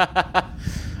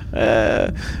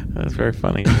 That's very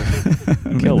funny.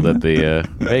 Killed at the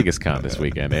Vegas Con this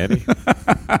weekend, Andy.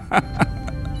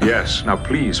 Yes, now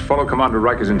please follow Commander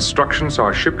Riker's instructions so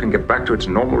our ship can get back to its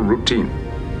normal routine.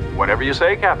 Whatever you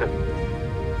say, Captain.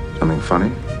 Something funny?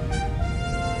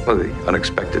 Well, the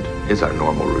unexpected is our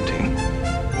normal routine.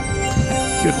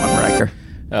 Good one, Riker.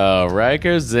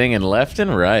 Riker zinging left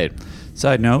and right.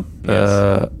 Side note,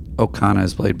 Yes. Okona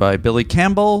is played by Billy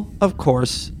Campbell, of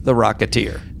course, the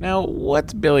Rocketeer. Now,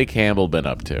 what's Billy Campbell been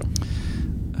up to?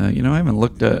 I haven't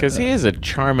looked at... Because he is a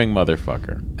charming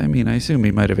motherfucker. I mean, I assume he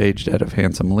might have aged out of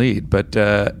Handsome Lead, but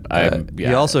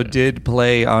he also did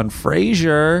play on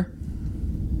Frasier.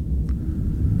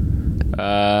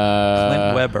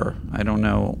 Clint Weber. I don't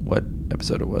know what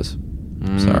episode it was.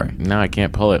 Sorry. No, I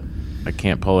can't pull it. All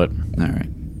right.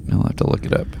 I'll have to look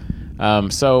it up.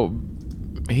 So,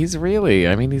 he's really...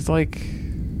 I mean, he's like...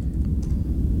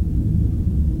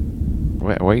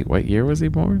 Wait, what year was he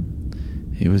born?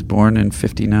 He was born in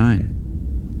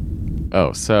 1959.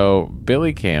 Oh, so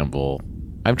Billy Campbell.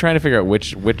 I'm trying to figure out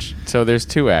which. So there's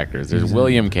two actors. There's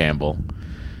William Campbell,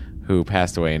 who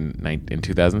passed away in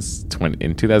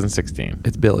 2016.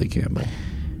 It's Billy Campbell.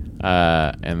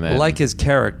 And then Like his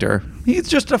character, he's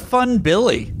just a fun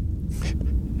Billy.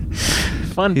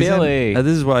 Fun Billy.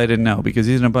 This is why I didn't know, because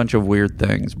he's in a bunch of weird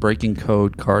things. Breaking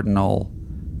Code, Cardinal,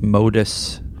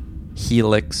 Modus,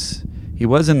 Helix. He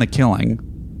was in The Killing.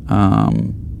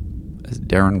 As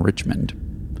Darren Richmond.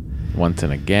 Once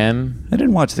and Again. I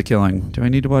didn't watch The Killing. Do I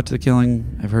need to watch The Killing?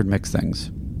 I've heard mixed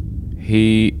things.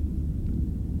 He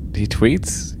he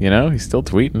tweets. You know, he's still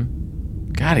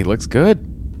tweeting. God, he looks good.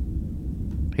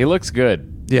 He looks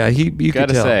good. Yeah, you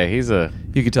gotta say he's a.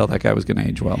 You could tell that guy was going to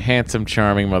age well. Handsome,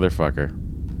 charming motherfucker.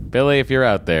 Billy, if you're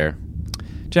out there.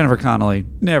 Jennifer Connelly,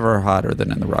 never hotter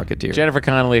than in The Rocketeer. Jennifer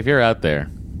Connelly, if you're out there.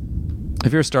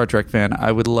 If you're a Star Trek fan,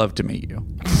 I would love to meet you.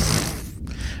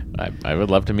 I would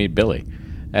love to meet Billy,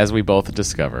 as we both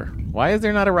discover. Why is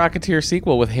there not a Rocketeer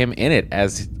sequel with him in it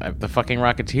as the fucking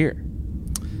Rocketeer?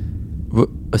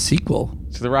 A sequel?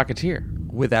 To The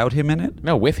Rocketeer. Without him in it?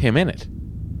 No, with him in it.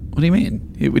 What do you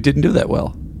mean? It didn't do that well.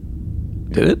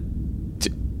 Did it?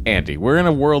 Andy, we're in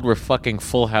a world where fucking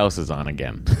Full House is on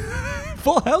again.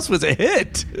 Full House was a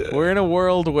hit. We're in a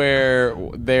world where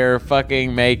they're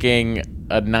fucking making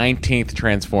a 19th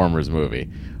Transformers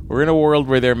movie. We're in a world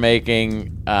where they're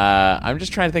making... I'm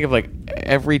just trying to think of like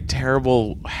every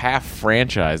terrible half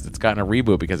franchise that's gotten a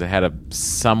reboot because it had a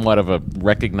somewhat of a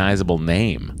recognizable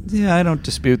name. Yeah, I don't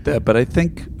dispute that, but I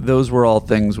think those were all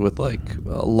things with like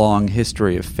a long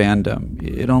history of fandom.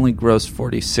 It only grossed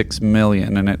 $46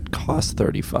 million and it cost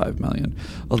 $35 million.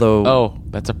 Although... Oh,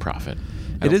 that's a profit.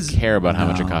 I don't care about how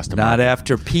much it cost to Not market.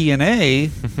 after P&A.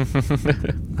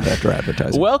 Not after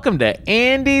advertising. Welcome to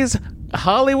Andy's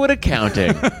Hollywood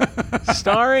Accounting,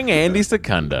 starring Andy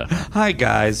Secunda. Hi,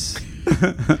 guys.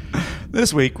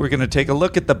 This week, we're going to take a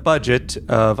look at the budget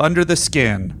of Under the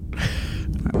Skin.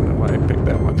 I don't know why I picked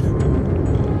that one.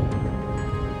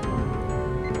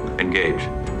 Engage.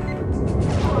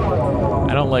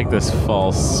 I don't like this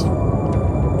false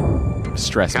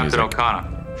stress Captain music.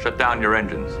 O'Connor, shut down your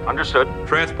engines. Understood.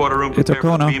 Transporter room It's prepared for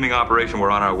O'Connor. beaming operation.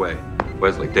 We're on our way.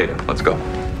 Wesley, Data, let's go.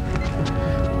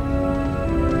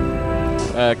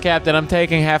 Captain, I'm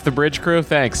taking half the bridge crew.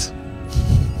 Thanks.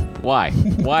 Why?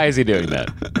 Why is he doing that?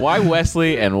 Why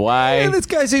Wesley and why... Yeah, this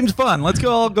guy seems fun. Let's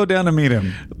all go down and meet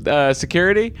him.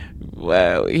 Security?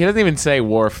 Well, he doesn't even say,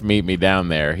 Worf, meet me down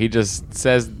there. He just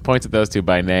points at those two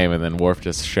by name, and then Worf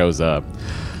just shows up.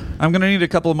 I'm going to need a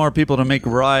couple more people to make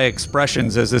wry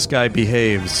expressions as this guy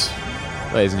behaves.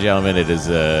 Ladies and gentlemen, it is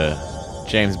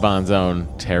James Bond's own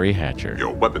Terry Hatcher.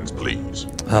 Your weapons, please.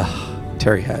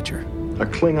 Terry Hatcher. A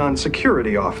Klingon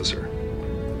security officer.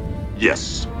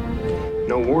 Yes.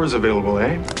 No wars available,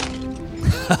 eh?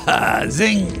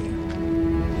 Zing!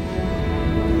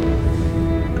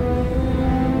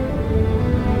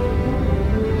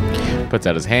 Puts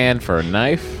out his hand for a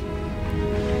knife.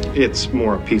 It's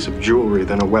more a piece of jewelry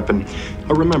than a weapon.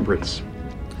 A remembrance.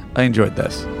 I enjoyed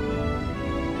this.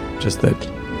 Just that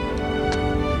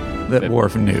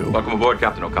Worf knew. Welcome aboard,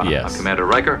 Captain O'Connor. Yes. I'm Commander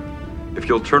Riker. If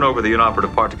you'll turn over the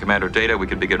inoperative part to Commander Data, we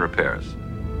can begin repairs.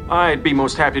 I'd be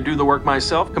most happy to do the work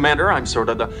myself, Commander. I'm sort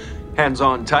of the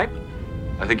hands-on type.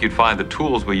 I think you'd find the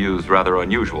tools we use rather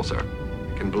unusual, sir.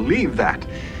 I can believe that.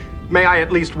 May I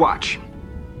at least watch?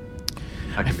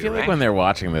 I feel like when they're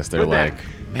watching this, they're Good like,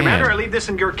 then. man, Commander, I leave this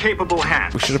in your capable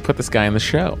hands. we should have put this guy in the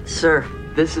show. Sir,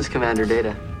 this is Commander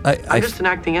Data. I'm just an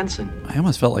acting ensign. I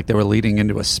almost felt like they were leading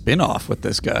into a spin-off with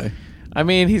this guy. I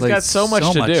mean, he's Like, got so much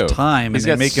to do. Time, He's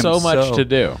and they got make him so much to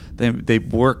do. They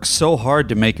work so hard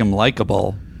to make him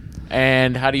likable.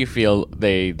 And how do you feel?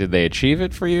 Did they achieve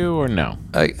it for you or no?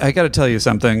 I got to tell you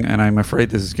something, and I'm afraid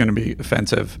this is going to be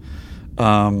offensive.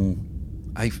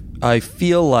 I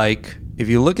feel like if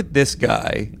you look at this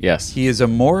guy, yes, he is a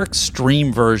more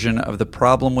extreme version of the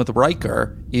problem with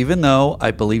Riker. Even though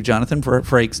I believe Jonathan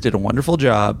Frakes did a wonderful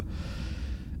job,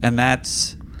 and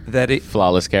that's that it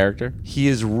flawless character. He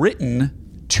is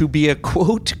written to be a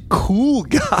quote cool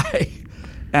guy.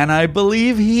 And I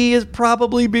believe he is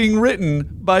probably being written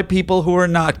by people who are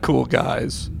not cool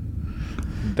guys.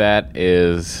 That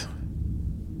is...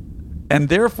 And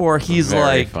therefore, he's very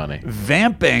like funny.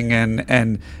 Vamping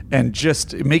and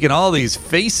just making all these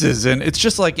faces. And it's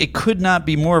just like it could not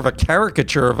be more of a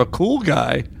caricature of a cool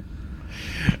guy.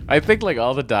 I think like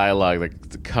all the dialogue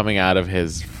like coming out of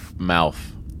his mouth.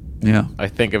 Yeah. I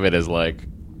think of it as like,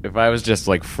 if I was just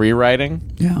like free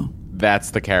writing. Yeah.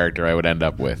 That's the character I would end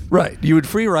up with. Right. You would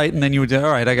free write, and then you would say,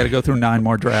 all right, I got to go through 9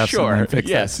 more drafts Sure. and then fix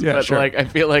yes. this. Yeah, but sure. like, I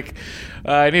feel like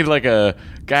I need like a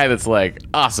guy that's like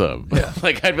awesome. Yeah.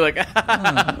 Like I'd be like,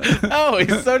 oh,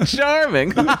 he's so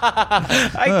charming.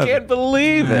 I can't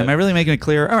believe it. Am I really making it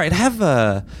clear? All right, have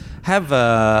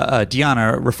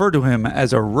Deanna refer to him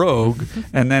as a rogue,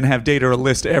 and then have Data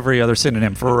list every other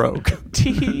synonym for rogue.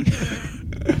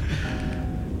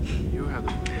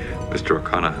 Mr.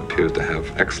 O'Connor appears to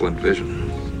have excellent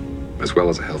vision, as well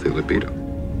as a healthy libido.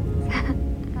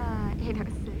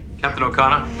 Captain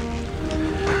O'Connor?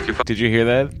 Did you hear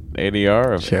that?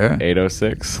 ADR of Sure.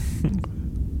 806.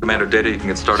 Commander Data, you can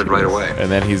get started right away.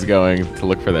 And then he's going to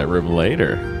look for that room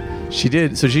later. She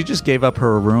did. So she just gave up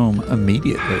her room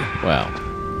immediately. Well,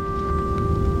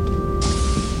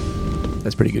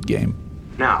 that's a pretty good game.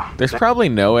 Now, there's probably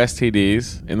no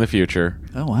STDs in the future.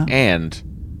 Oh, wow. And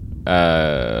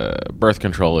birth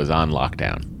control is on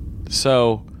lockdown.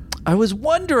 So I was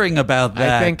wondering about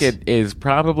that. I think it is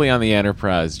probably on the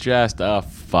Enterprise just a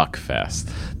fuck fest.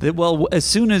 Well, as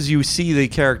soon as you see the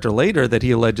character later that he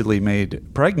allegedly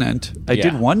made pregnant, I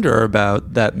did wonder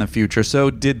about that in the future. So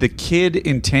did the kid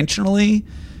intentionally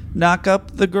knock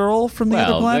up the girl from the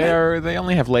other planet? They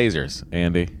only have lasers,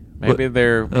 Andy. Maybe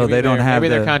their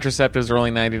contraceptives are only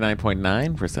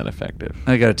 99.9% effective.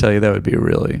 I got to tell you, that would be a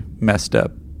really messed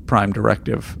up Prime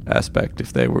Directive aspect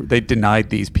if they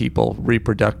denied these people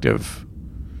reproductive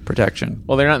protection.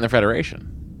 Well, they're not in the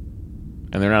Federation,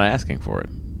 and they're not asking for it.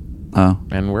 Oh,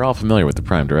 and we're all familiar with the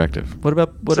Prime Directive. What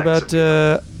about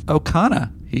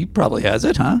Okana? He probably has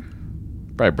it, huh?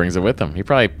 Probably brings it with him. He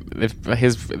probably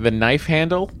the knife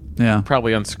handle. Yeah,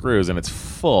 probably unscrews, and it's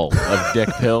full of dick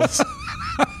pills.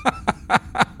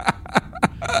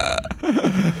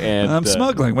 And I'm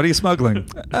smuggling. What are you smuggling?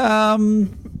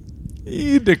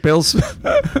 Dick pills.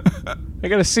 I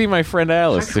gotta see my friend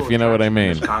Alice, if you know what I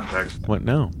mean. What?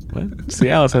 No. What? See,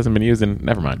 Alice hasn't been using.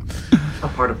 Never mind. A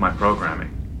part of my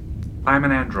programming. I'm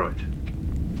an android.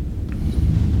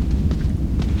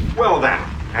 Well then,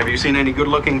 have you seen any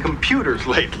good-looking computers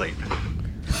lately?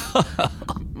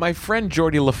 My friend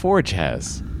Geordie LaForge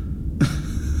has.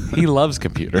 He loves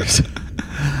computers.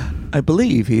 I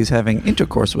believe he's having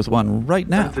intercourse with one right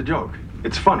now. That's a joke.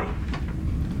 It's funny.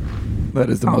 That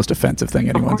is the most offensive thing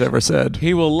anyone's ever said.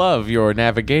 He will love your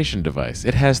navigation device.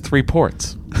 It has 3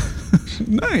 ports.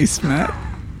 Nice, Matt.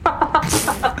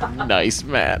 Nice,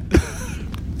 Matt.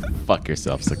 Fuck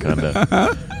yourself,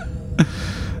 Secunda.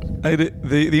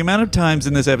 The amount of times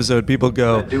in this episode people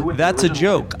go, that's a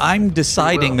joke. I'm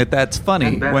deciding that that's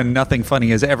funny when nothing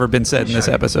funny has ever been said in this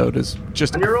episode is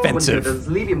just offensive. Those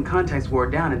lithium contacts wore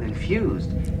down and then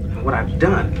fused. And what I've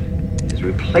done is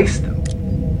replace them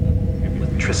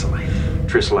with Trisolite.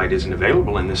 Trisolite isn't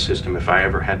available in this system if I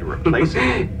ever had to replace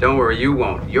it. Don't worry, you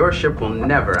won't. Your ship will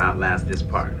never outlast this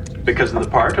part. Because of the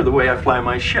part or the way I fly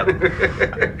my ship?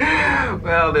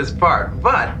 Well, this part.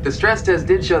 But the stress test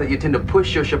did show that you tend to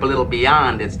push your ship a little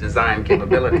beyond its design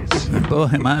capabilities. Boy,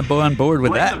 am I on board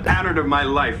with that. It's the pattern of my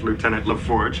life, Lieutenant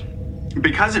LaForge.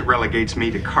 Because it relegates me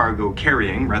to cargo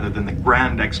carrying rather than the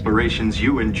grand explorations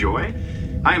you enjoy,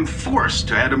 I am forced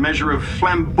to add a measure of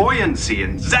flamboyancy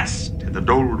and zest to the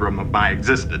doldrum of my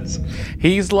existence.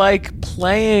 He's like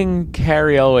playing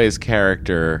Carrie Elway's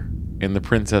character in The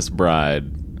Princess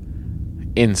Bride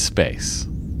in space.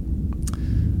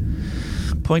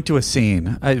 Point to a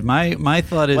scene. My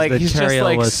thought is like that he's Carrie just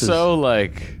like Elwes so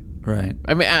like right.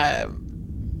 I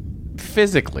mean,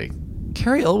 physically,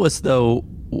 Carrie Elwes though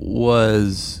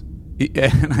was,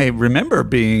 and I remember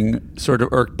being sort of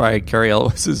irked by Carrie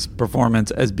Elwes's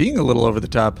performance as being a little over the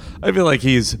top. I feel like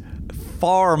he's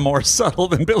far more subtle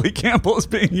than Billy Campbell is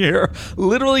being here.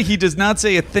 Literally, he does not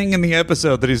say a thing in the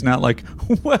episode that he's not like,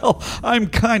 well, I'm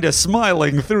kind of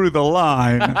smiling through the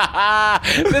line.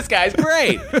 This guy's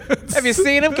great. Have you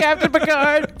seen him, Captain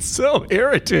Picard? It's so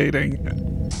irritating.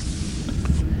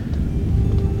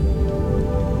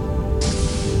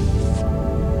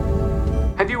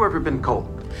 Have you ever been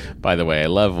cold? By the way, I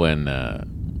love when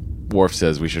Worf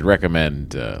says we should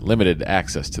recommend limited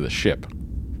access to the ship.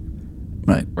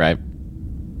 Right.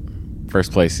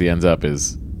 First place he ends up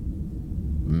is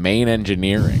main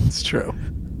engineering. It's true.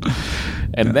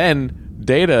 And then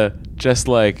Data just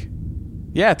like,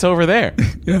 yeah, it's over there.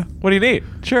 Yeah. What do you need?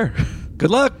 Sure. Good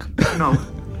luck. No.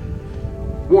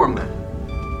 Warm then.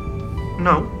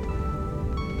 No.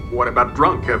 What about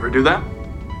drunk? Ever do that?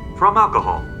 From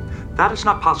alcohol. That is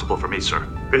not possible for me, sir.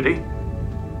 Pity.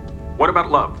 What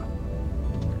about love?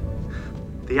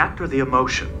 The act or the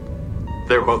emotion?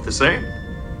 They're both the same.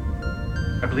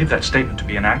 I believe that statement to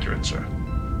be inaccurate, sir.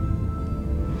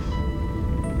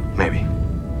 Maybe.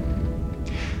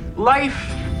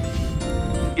 Life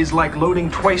is like loading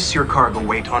twice your cargo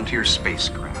weight onto your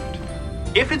spacecraft.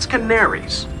 If it's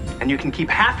canaries, and you can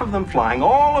keep half of them flying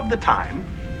all of the time,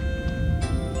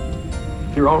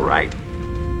 you're all right.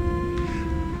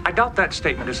 I doubt that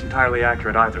statement is entirely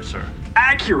accurate either, sir.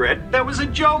 Accurate? That was a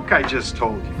joke I just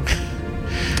told you.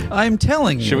 I'm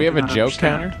telling you. Should we have a joke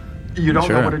counter? You don't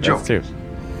know what a joke is?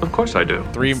 Of course I do.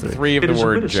 Three of the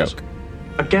word joke.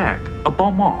 A gag, a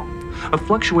bon mot, a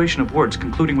fluctuation of words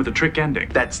concluding with a trick ending.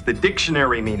 That's the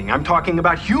dictionary meaning. I'm talking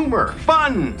about humor,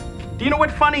 fun. Do you know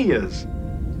what funny is?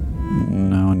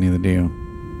 No, neither do you.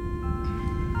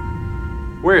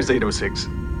 Where's 806?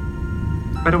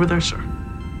 Right over there, sir.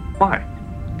 Why?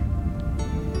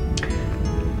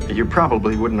 You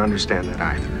probably wouldn't understand that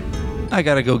either. I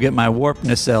gotta go get my warp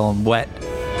nacelle wet.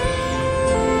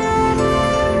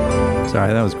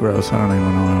 Sorry, that was gross. I don't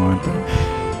even know why I went there.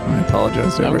 I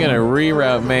apologize to I'm everyone. going to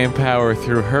reroute main power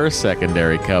through her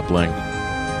secondary coupling.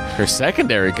 Her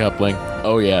secondary coupling?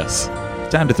 Oh, yes.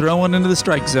 Time to throw one into the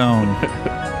strike zone.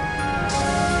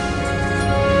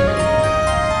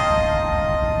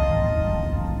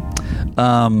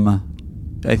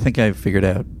 I think I figured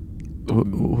out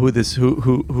who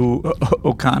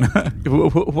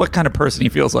Okana, what kind of person he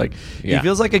feels like. Yeah. He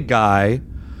feels like a guy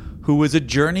who was a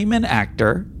journeyman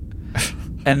actor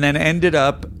and then ended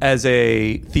up as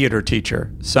a theater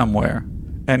teacher somewhere.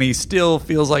 And he still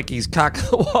feels like he's cock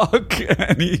the walk,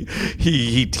 and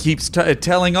he keeps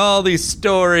telling all these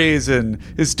stories, and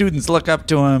his students look up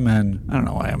to him. And I don't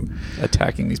know why I'm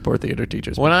attacking these poor theater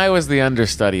teachers. When I was the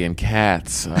understudy in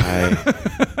Cats,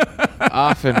 I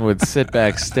often would sit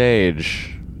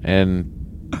backstage and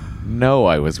know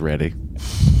I was ready.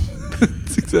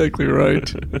 That's exactly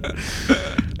right.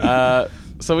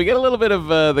 So we get a little bit of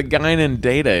the Guinan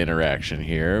Data interaction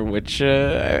here, which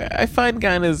I find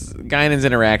Guinan's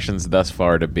interactions thus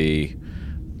far to be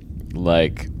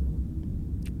like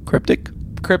cryptic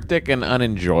and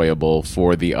unenjoyable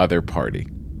for the other party.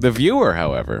 The viewer,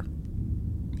 however,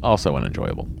 also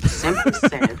unenjoyable. Simply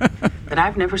said that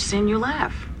I've never seen you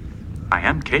laugh. I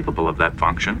am capable of that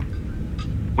function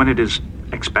when it is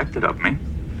expected of me.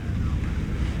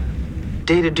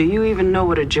 Data, do you even know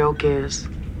what a joke is?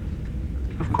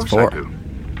 Of course I do.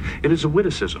 It is a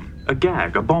witticism, a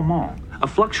gag, a bon mot, a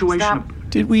fluctuation of...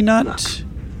 Did we not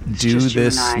do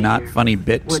this not funny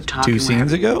bit 2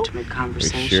 scenes ago? We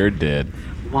sure did.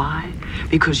 Why?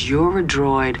 Because you're a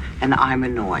droid and I'm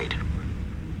annoyed.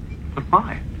 But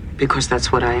why? Because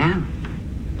that's what I am.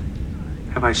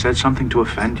 Have I said something to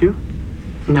offend you?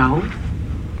 No.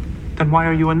 Then why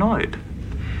are you annoyed?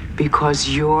 Because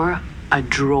you're a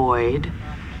droid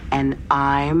and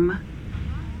I'm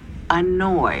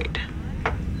annoyed.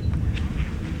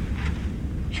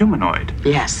 Humanoid?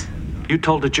 Yes. You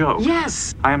told a joke?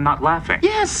 Yes. I am not laughing?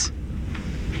 Yes.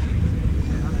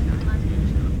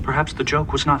 Perhaps the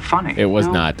joke was not funny. It was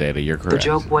not, Data. You're correct. The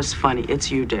joke was funny.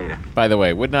 It's you, Data. By the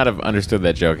way, would not have understood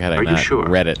that joke had I not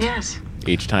read it Yes.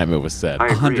 each time it was said.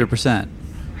 100%.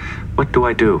 What do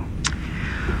I do?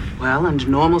 Well, under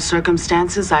normal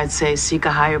circumstances, I'd say seek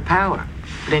a higher power.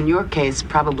 But in your case,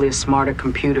 probably a smarter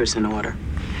computer's in order.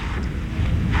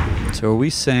 So are we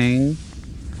saying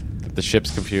that the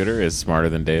ship's computer is smarter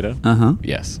than Data? Uh-huh.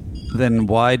 Yes. Then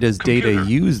why does Data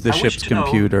use the ship's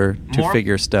computer to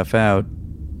figure stuff out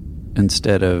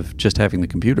instead of just having the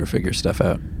computer figure stuff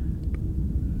out?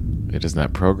 It is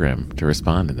not programmed to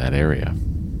respond in that area.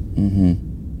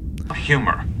 Mm-hmm.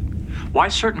 Humor. Why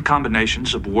certain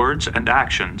combinations of words and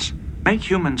actions make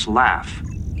humans laugh.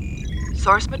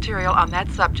 Source material on that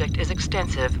subject is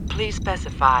extensive. Please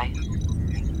specify.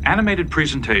 Animated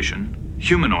presentation,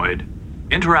 humanoid,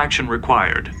 interaction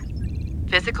required.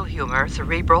 Physical humor,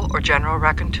 cerebral or general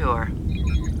raconteur.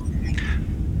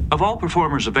 Of all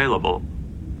performers available,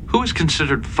 who is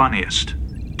considered funniest?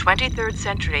 23rd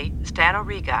century Stan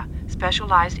Origa,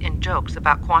 specialized in jokes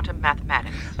about quantum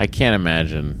mathematics. I can't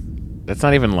imagine. That's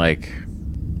not even like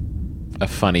a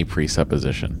funny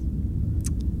presupposition.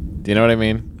 Do you know what I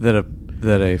mean? That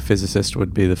a physicist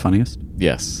would be the funniest?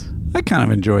 Yes. I kind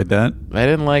of enjoyed that. I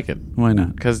didn't like it. Why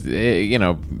not? Because,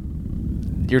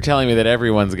 you're telling me that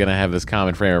everyone's going to have this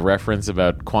common frame of reference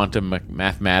about quantum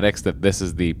mathematics, that this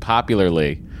is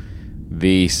popularly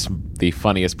the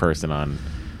funniest person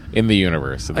in the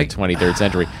universe of the 23rd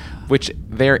century, which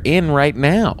they're in right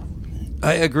now.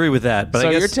 I agree with that. But so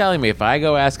I guess you're telling me if I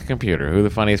go ask a computer who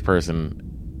the funniest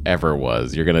person ever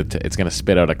was, it's gonna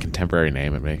spit out a contemporary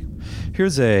name at me.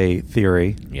 Here's a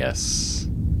theory. Yes.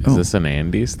 Is this an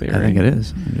Andy's theory? I think it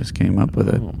is. I just came up with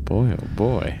it. Oh boy! Oh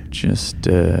boy!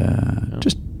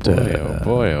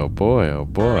 Oh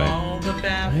boy!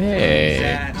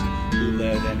 Hey! Who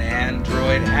let an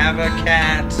android have a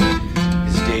cat?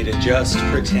 Is Data just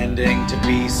pretending to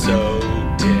be so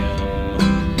dim?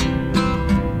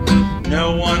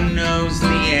 No one knows the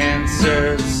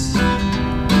answers,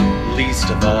 least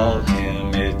of all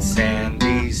him. It's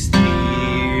Andy's theory.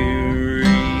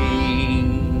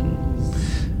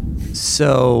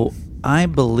 So I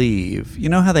believe, you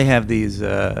know how they have these?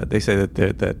 They say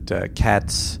that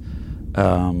cats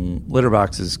litter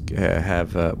boxes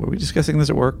have. Were we discussing this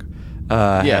at work?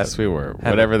 Yes, we were.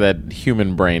 Whatever that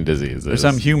human brain disease is. There's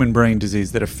some human brain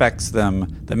disease that affects them,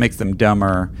 that makes them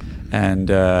dumber, And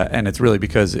it's really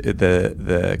because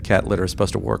the cat litter is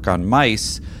supposed to work on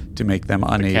mice to make them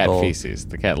unable. The cat feces.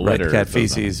 The cat litter. Right, the cat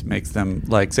feces makes them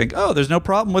like saying, "Oh, there's no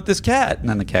problem with this cat," and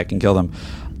then the cat can kill them.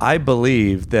 I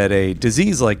believe that a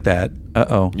disease like that.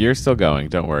 You're still going.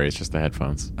 Don't worry. It's just the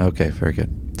headphones. Okay, very good.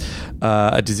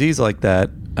 A disease like that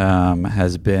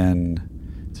has been.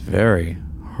 It's very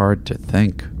hard to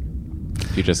think.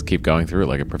 If you just keep going through it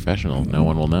like a professional, no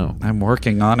one will know. I'm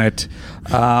working on it.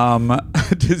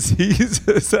 A disease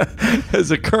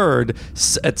has occurred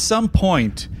at some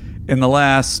point in the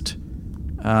last.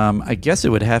 I guess it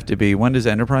would have to be. When does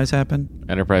Enterprise happen?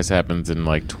 Enterprise happens in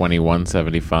like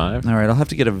 2175. All right, I'll have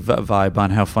to get a vibe on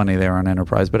how funny they are on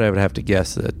Enterprise, but I would have to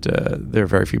guess that there are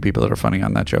very few people that are funny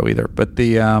on that show either. But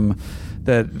the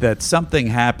that something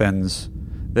happens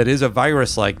that is a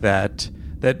virus like that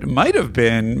might have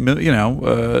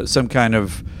been some kind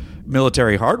of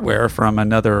military hardware from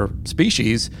another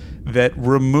species that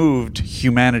removed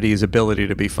humanity's ability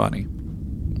to be funny.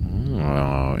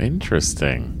 Oh,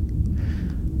 interesting.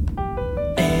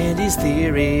 Andy's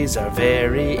theories are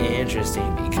very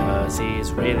interesting because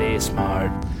he's really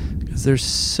smart. Because there's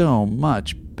so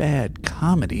much bad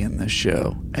comedy in this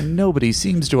show, and nobody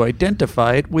seems to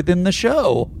identify it within the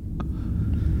show.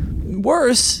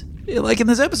 Worse, like in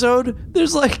this episode,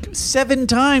 there's like 7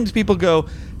 times people go,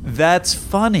 "That's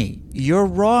funny. You're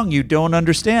wrong. You don't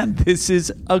understand. This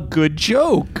is a good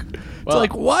joke." Well, it's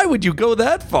like, why would you go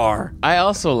that far? I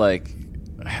also like...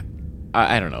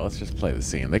 I don't know. Let's just play the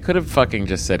scene. They could have fucking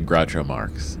just said Groucho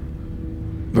Marx.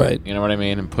 Right. You know what I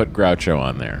mean? And put Groucho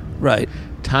on there. Right.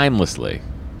 Timelessly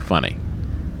funny.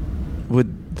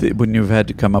 Wouldn't you have had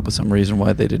to come up with some reason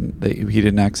why he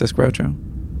didn't access Groucho?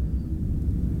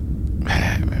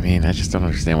 I mean, I just don't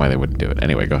understand why they wouldn't do it.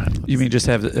 Anyway, go ahead. You mean just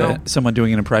have someone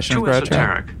doing an impression of Groucho?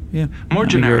 Esoteric. Yeah. More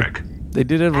generic. They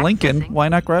did it of Lincoln. Why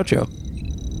not Groucho?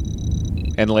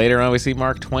 And later on, we see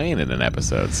Mark Twain in an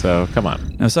episode. So come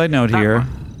on. Now, side note here,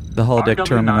 the holodeck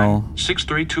terminal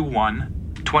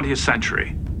 6321 20th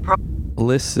century.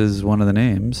 Liss is one of the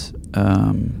names.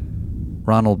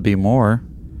 Ronald B. Moore,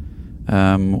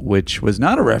 which was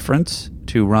not a reference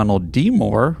to Ronald D.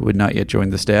 Moore, who had not yet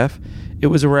joined the staff. It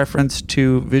was a reference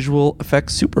to visual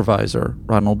effects supervisor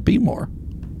Ronald B. Moore,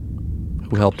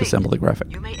 who helped assemble the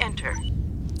graphic. You may enter.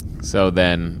 So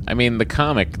then, I mean, the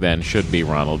comic then should be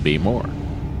Ronald B. Moore.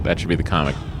 That should be the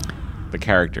comic, the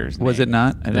character's name. Was it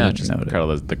not? I didn't just know it.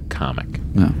 called as the comic.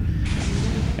 No.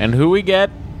 And who we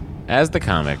get as the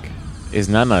comic is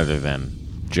none other than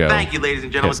Joe. Thank you, ladies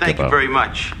and gentlemen. Thank you very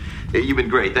much. You've been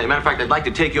great. As a matter of fact, I'd like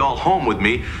to take you all home with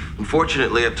me.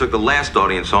 Unfortunately, I took the last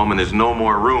audience home, and there's no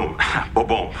more room.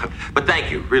 Boom. But thank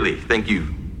you, really. Thank you.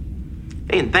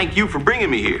 Hey, and thank you for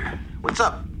bringing me here. What's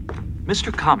up?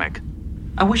 Mr. Comic,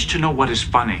 I wish to know what is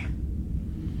funny.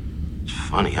 It's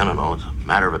funny. I don't know. It's a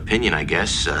matter of opinion, I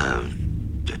guess.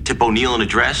 Tip O'Neill in a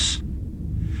dress.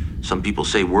 Some people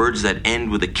say words that end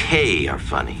with a K are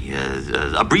funny.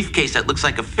 A briefcase that looks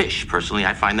like a fish. Personally,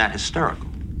 I find that hysterical.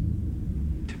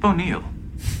 Tip O'Neill.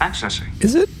 Accessing.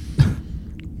 Is it?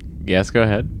 Yes, go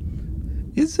ahead.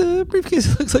 Is a briefcase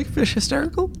that looks like a fish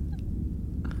hysterical?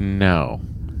 No.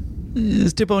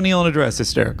 Is Tip O'Neill in a dress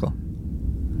hysterical?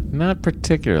 Not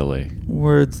particularly.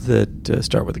 Words that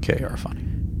start with a K are funny.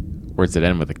 Words that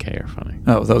end with a K are funny.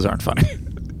 Oh, those aren't funny.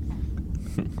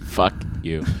 Fuck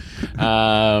you.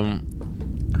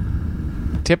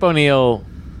 Tip O'Neill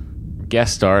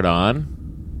guest starred on...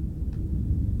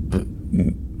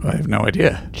 I have no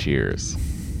idea. Cheers.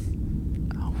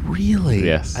 Oh, really?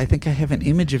 Yes. I think I have an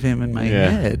image of him in my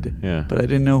head. Yeah. But I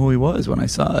didn't know who he was when I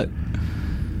saw it.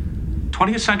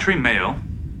 20th century male,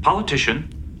 politician,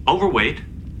 overweight,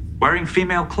 wearing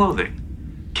female clothing,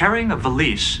 carrying a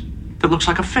valise that looks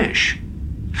like a fish.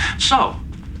 So,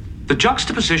 the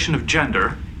juxtaposition of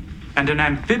gender and an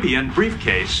amphibian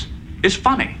briefcase is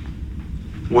funny.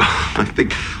 Well, I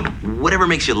think whatever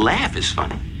makes you laugh is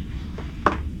funny.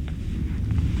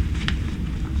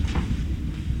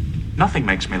 Nothing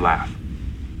makes me laugh.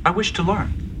 I wish to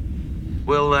learn.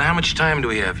 Well, how much time do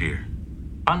we have here?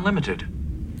 Unlimited.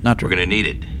 Not true. We're gonna need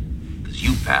it. Because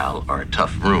you, pal, are a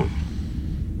tough room.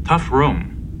 Tough room.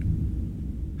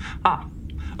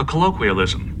 A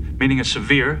colloquialism, meaning a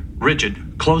severe,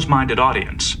 rigid, close-minded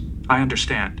audience. I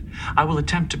understand. I will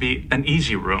attempt to be an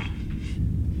easy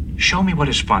room. Show me what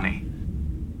is funny.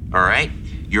 All right,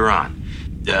 you're on.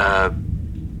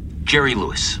 Jerry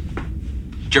Lewis.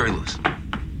 Jerry Lewis.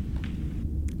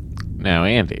 Now,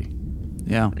 Andy.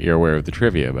 Yeah. You're aware of the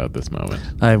trivia about this moment.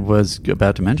 I was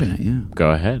about to mention it, yeah. Go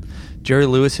ahead. Jerry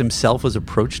Lewis himself was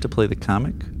approached to play the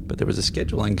comic, but there was a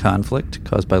scheduling conflict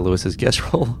caused by Lewis's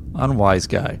guest role on Wise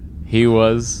Guy. He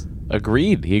was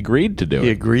agreed. He agreed to do it. He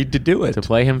agreed to do it. To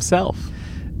play himself.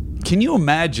 Can you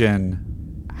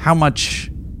imagine how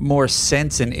much more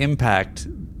sense and impact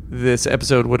this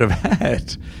episode would have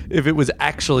had if it was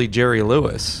actually Jerry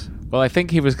Lewis? Well, I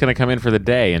think he was going to come in for the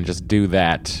day and just do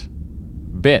that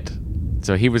bit.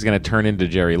 So he was going to turn into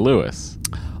Jerry Lewis.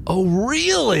 Oh,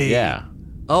 really? Yeah.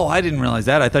 Oh, I didn't realize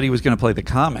that. I thought he was going to play the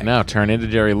comic. No, turn into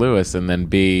Jerry Lewis and then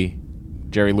be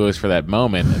Jerry Lewis for that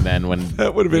moment, and then when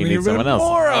that would have been even someone else.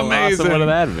 more amazing. Awesome would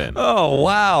have that been? Oh,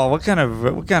 wow! What kind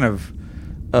of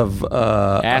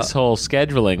asshole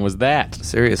scheduling was that?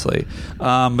 Seriously.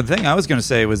 But the thing I was going to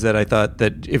say was that I thought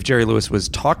that if Jerry Lewis was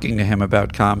talking to him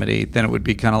about comedy, then it would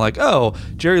be kind of like, oh,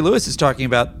 Jerry Lewis is talking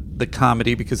about the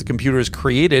comedy because the computer has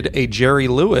created a Jerry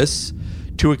Lewis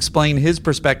to explain his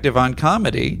perspective on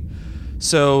comedy.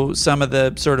 So some of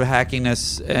the sort of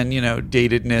hackiness and,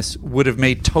 datedness would have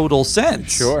made total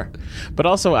sense. Sure. But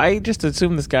also, I just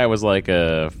assumed this guy was like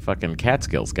a fucking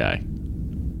Catskills guy.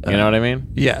 You know what I mean?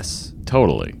 Yes.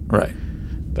 Totally. Right.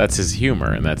 That's his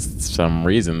humor, and that's some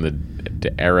reason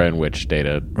the era in which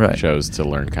Data chose to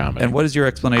learn comedy. And what is your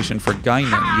explanation for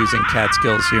Guinan using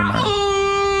Catskills humor?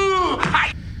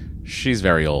 She's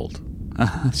very old.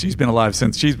 She's been alive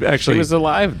since she was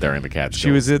alive during the Catskills.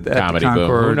 She was at comedy the Concord.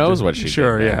 Boom. Who knows what she did?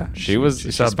 Sure, yeah. She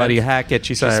saw Buddy Hackett.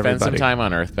 She saw everybody. Spent some time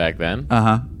on Earth back then.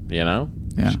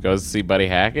 Yeah. She goes to see Buddy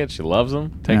Hackett. She loves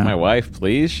him. Take my wife,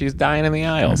 please. She's dying in the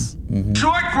aisles. Mm-hmm.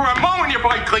 Short for a moment, if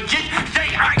I could just say,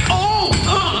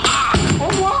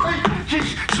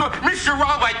 Mr.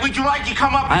 Robot, would you like to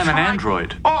come up? I am an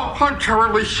android. Oh, I'm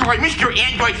terribly sorry. Mr.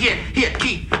 Android, here,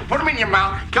 Keith, put him in your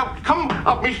mouth. Come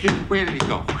up, Mr. Where did he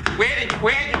go? Where did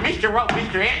Mr. Robot,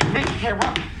 Mr.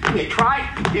 Robot, here, try,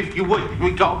 if you would.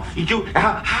 We go. You do,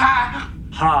 ha.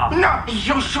 No,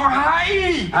 you're so high.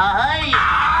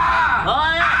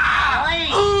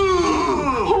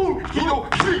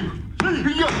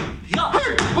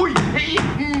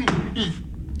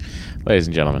 Ladies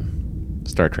and gentlemen,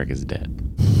 Star Trek is dead.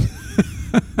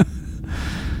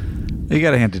 You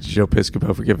got to hand it to Joe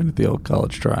Piscopo for giving it the old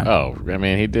college try. Oh, I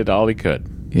mean, he did all he could.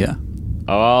 Yeah.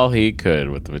 All he could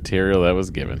with the material that was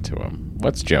given to him.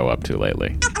 What's Joe up to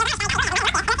lately?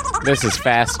 This is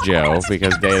Fast Joe,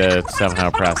 because Data somehow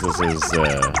processes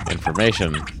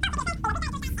information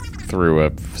through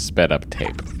a sped-up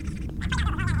tape.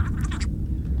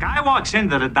 Guy walks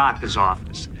into the doctor's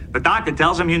office. The doctor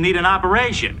tells him you need an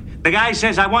operation. The guy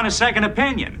says, I want a second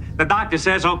opinion. The doctor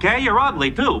says, okay, you're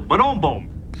ugly too, but boom.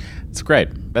 It's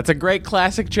great. That's a great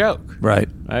classic joke. Right.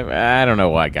 I don't know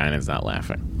why Guinan's not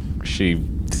laughing.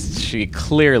 She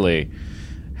clearly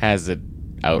has it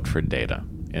out for Data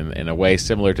in a way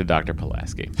similar to Dr.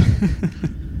 Pulaski.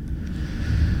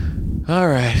 All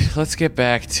right, let's get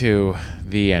back to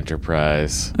the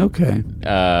Enterprise. Okay.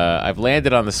 I've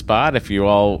landed on the spot. If you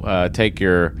all take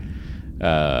your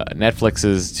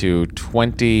Netflixes to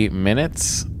 20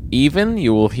 minutes even,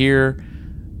 you will hear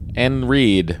and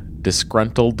read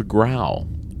disgruntled growl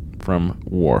from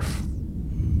Worf.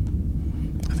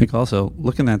 I think also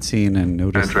look in that scene and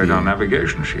notice Penetrate our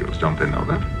navigation shields, don't they know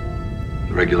that?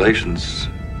 The regulations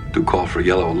do call for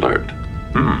yellow alert.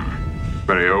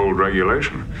 Very old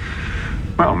regulation.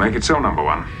 Well, make it so, number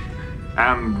one.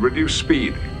 And reduce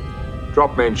speed.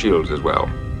 Drop main shields as well.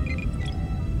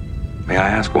 May I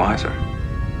ask why, sir?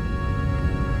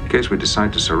 In case we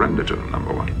decide to surrender to them,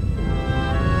 number one.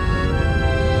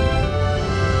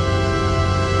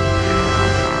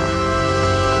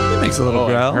 Makes a little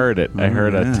growl. I heard it. I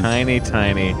heard a tiny. You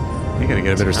gotta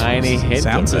get a better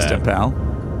sound system, pal.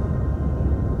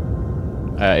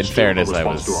 In fairness, I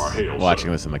was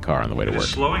watching this in the car on the way to work.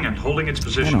 Slowing and holding its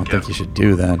position. I don't think you should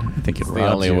do that. I think it's the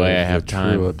only way I have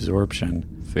time. True absorption.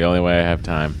 It's the only way I have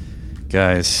time.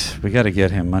 Guys, we got to get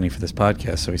him money for this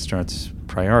podcast, so he starts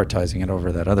prioritizing it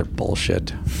over that other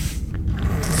bullshit,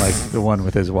 like the one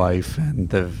with his wife and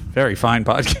the very fine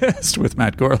podcast with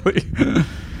Matt Gorley.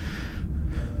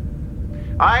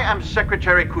 I am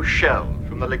Secretary Couchel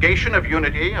from the Legation of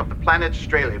Unity of the planet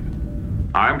Stralium.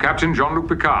 I am Captain Jean-Luc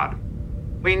Picard.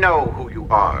 We know who you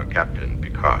are, Captain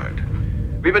Picard.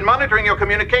 We've been monitoring your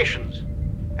communications,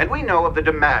 and we know of the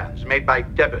demands made by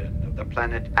Devon of the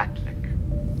planet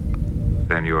Atlek.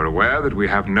 Then you are aware that we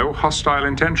have no hostile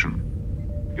intention.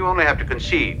 You only have to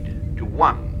concede to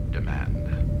one demand.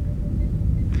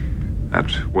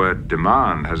 That word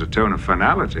demand has a tone of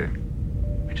finality.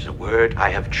 It is a word I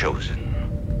have chosen.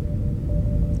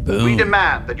 Boom. We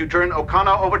demand that you turn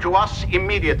O'Connor over to us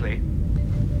immediately.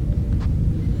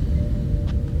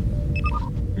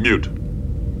 Mute.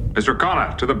 Mr.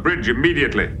 O'Connor, to the bridge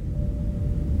immediately.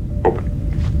 Open.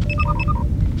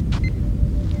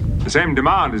 The same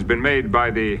demand has been made by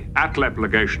the Atlep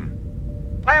legation.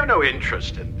 I have no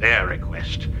interest in their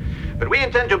request, but we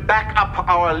intend to back up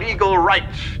our legal right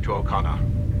to O'Connor.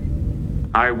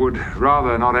 I would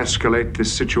rather not escalate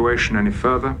this situation any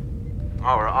further.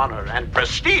 Our honor and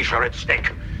prestige are at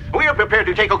stake. We are prepared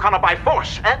to take O'Connor by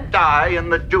force and die in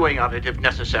the doing of it if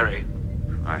necessary.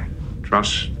 I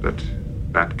trust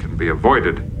that can be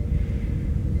avoided.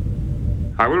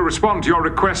 I will respond to your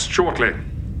request shortly.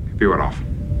 View it off.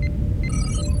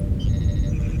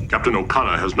 Captain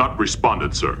O'Connor has not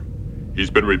responded, sir. He's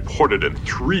been reported in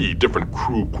 3 different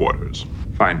crew quarters.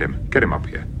 Find him. Get him up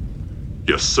here.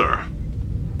 Yes, sir.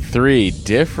 3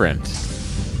 different.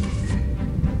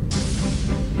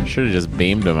 Should have just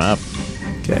beamed him up.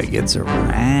 Guy gets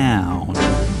around.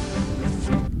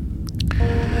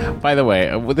 By the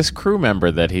way, with this crew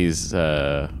member that he's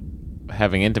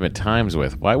having intimate times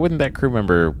with, why wouldn't that crew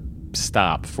member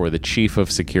stop for the chief of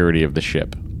security of the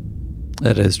ship?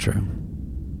 That is true.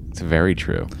 It's very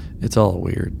true. It's all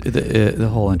weird. The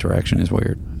whole interaction is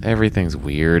weird. Everything's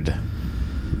weird.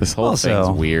 This whole thing's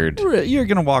weird. You're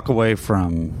going to walk away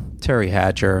from Terry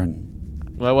Hatcher.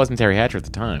 Well, it wasn't Terry Hatcher at the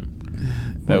time.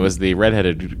 That was the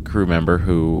redheaded crew member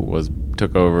who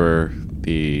took over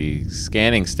the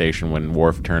scanning station when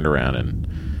Worf turned around, and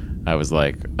I was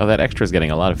like, "Oh, that extra's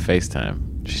getting a lot of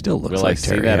FaceTime." She still looks Will like I see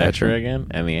Terry that Hatcher extra again?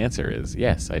 And the answer is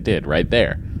yes, I did right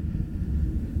there.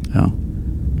 Oh,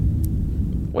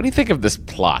 what do you think of this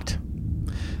plot?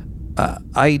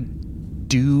 I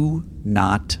do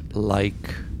not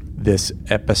like this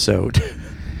episode.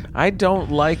 I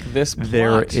don't like this plot.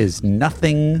 There is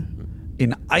nothing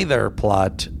in either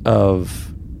plot of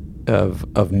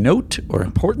note or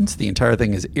importance. The entire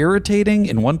thing is irritating.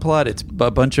 In one plot, it's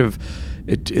a bunch of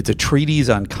it's a treatise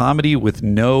on comedy with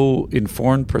no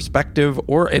informed perspective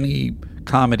or any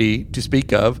comedy to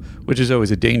speak of, which is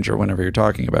always a danger whenever you're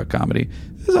talking about comedy,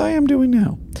 as I am doing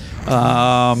now.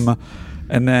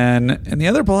 And then in the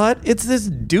other plot, it's this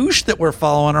douche that we're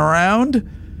following around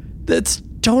that's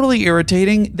totally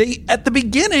irritating. At the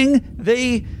beginning,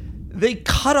 they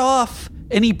cut off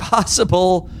any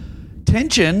possible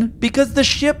tension because the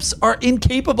ships are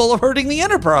incapable of hurting the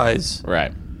Enterprise.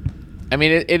 Right. I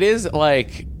mean, it is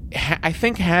like, I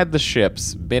think had the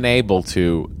ships been able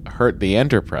to hurt the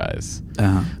Enterprise,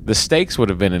 the stakes would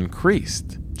have been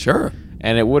increased. Sure.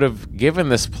 And it would have given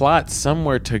this plot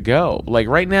somewhere to go. Like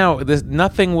right now,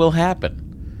 nothing will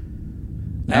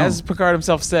happen. No. As Picard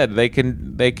himself said, they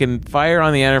can fire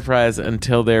on the Enterprise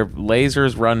until their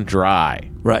lasers run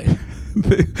dry. Right.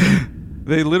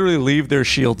 They literally leave their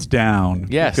shields down.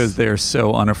 Yes. Because they're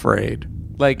so unafraid.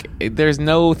 Like, there's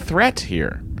no threat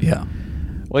here. Yeah.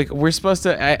 Like, we're supposed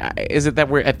to... is it that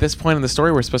we're, at this point in the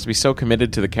story, we're supposed to be so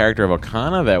committed to the character of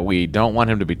O'Connor that we don't want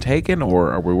him to be taken,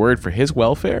 or are we worried for his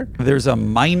welfare? There's a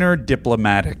minor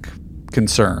diplomatic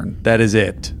concern. That is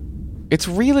it. It's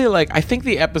really like... I think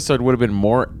the episode would have been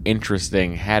more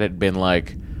interesting had it been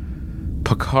like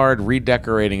Picard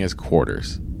redecorating his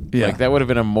quarters. Yeah. Like, that would have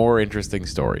been a more interesting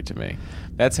story to me.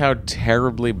 That's how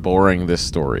terribly boring this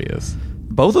story is.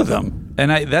 Both of them.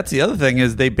 And that's the other thing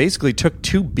is they basically took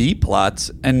 2 B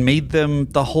plots and made them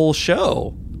the whole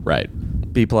show. Right.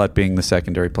 B plot being the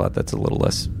secondary plot that's a little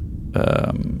less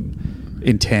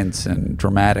intense and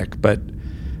dramatic. But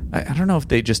I don't know if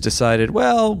they just decided,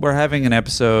 well, we're having an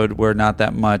episode where not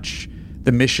that much,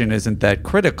 the mission isn't that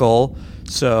critical,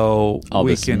 so all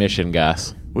this mission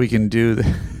gas. We can do the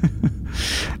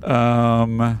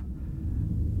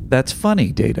that's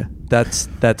funny, Data. That's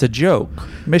a joke.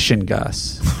 Mission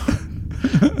Gus.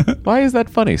 Why is that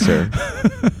funny, sir?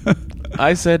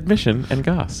 I said mission and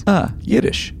Gus.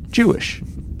 Yiddish, Jewish,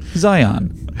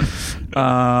 Zion,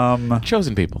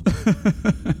 chosen people.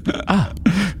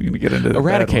 We're gonna get into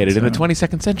eradicated in the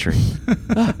 22nd century.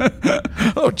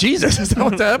 Oh Jesus! Is that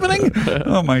what's happening?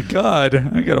 Oh my God!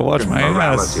 I gotta watch my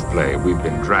ass. The morality play we've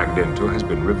been dragged into has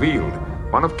been revealed.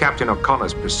 One of Captain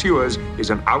O'Connor's pursuers is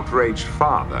an outraged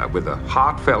father with a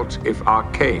heartfelt, if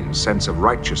arcane, sense of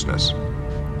righteousness.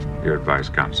 Your advice,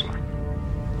 Counselor?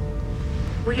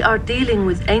 We are dealing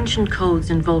with ancient codes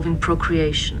involving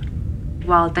procreation.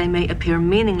 While they may appear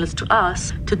meaningless to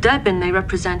us, to Devin they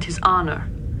represent his honor.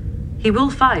 He will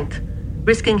fight,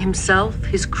 risking himself,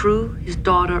 his crew, his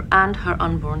daughter, and her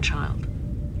unborn child.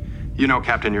 You know,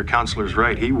 Captain, your counselor's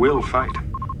right. He will fight.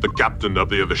 The captain of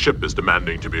the other ship is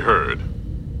demanding to be heard.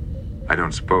 I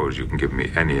don't suppose you can give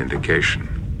me any indication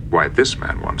why this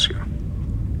man wants you.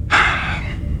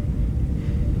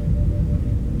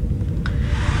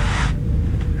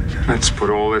 Let's put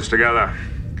all this together.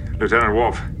 Lieutenant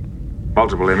Worf,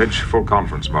 multiple image, full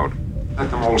conference mode.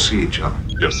 Let them all see each other.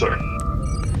 Yes, sir.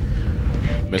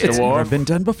 Mr. It's Worf, never been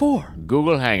done before.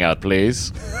 Google Hangout,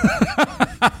 please.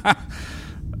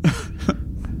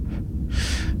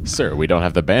 Sir, we don't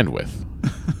have the bandwidth.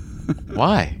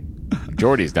 Why?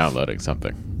 Jordy's downloading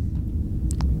something.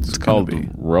 It's called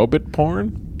robot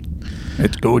porn?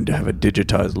 It's going to have a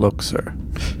digitized look, sir.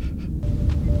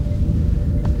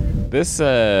 This,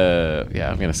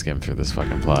 I'm going to skim through this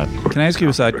fucking plot. Can I ask you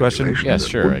a side question? Yes,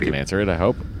 sure. I can answer it, I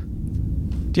hope.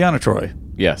 Deanna Troi.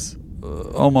 Yes.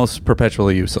 Almost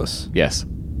perpetually useless. Yes.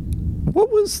 What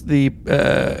was the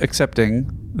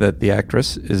accepting that the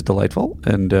actress is delightful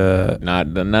and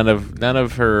none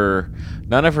of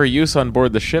her use on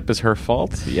board the ship is her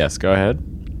fault? Yes, go ahead.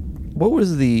 What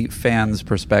was the fans'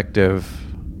 perspective,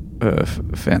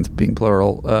 fans being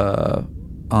plural,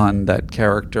 on that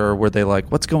character? Were they like,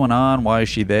 what's going on? Why is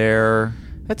she there?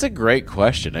 That's a great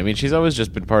question. I mean, she's always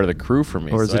just been part of the crew for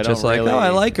me. Or is it just like, I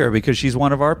like her because she's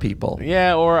one of our people?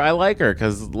 Yeah, or I like her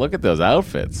because look at those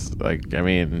outfits. Like, I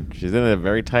mean, she's in a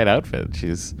very tight outfit.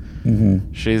 She's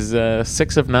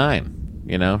 6 of 9.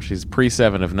 You know, she's pre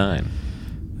 7 of 9.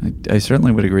 I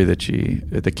certainly would agree that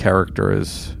the character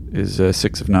is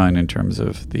 6 of 9 in terms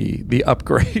of the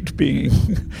upgrade being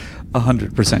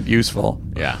 100% useful.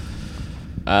 Yeah.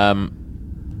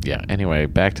 Yeah, anyway,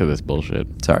 back to this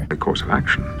bullshit. Sorry. A course of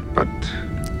action, but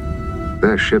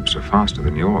their ships are faster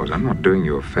than yours. I'm not doing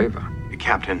you a favor.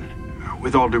 Captain,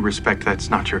 with all due respect, that's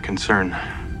not your concern.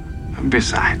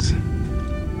 Besides,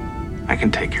 I can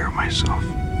take care of myself.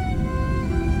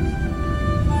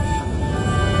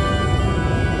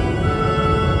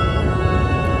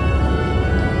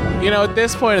 You know, at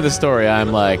this point of the story,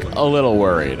 I'm like a little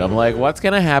worried. I'm like, what's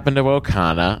going to happen to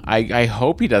Okana? I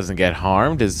hope he doesn't get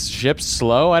harmed. His ship's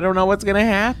slow. I don't know what's going to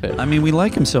happen. I mean, we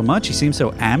like him so much. He seems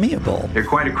so amiable. You're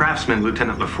quite a craftsman,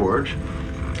 Lieutenant LaForge.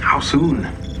 How soon?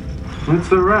 What's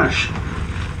the rush?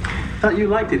 Thought you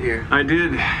liked it here. I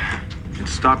did. It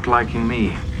stopped liking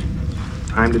me.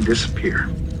 Time to disappear.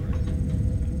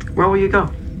 Where will you go?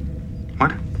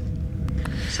 What?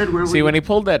 Said where See, when he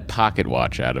pulled that pocket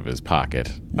watch out of his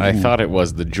pocket, I thought it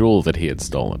was the jewel that he had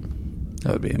stolen.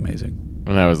 That would be amazing.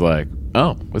 And I was like,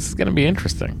 oh, this is going to be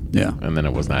interesting. Yeah. And then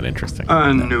it was not interesting.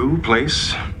 A new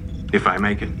place, if I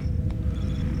make it.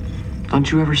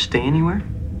 Don't you ever stay anywhere?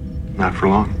 Not for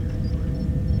long.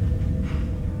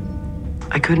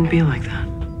 I couldn't be like that.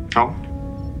 Oh?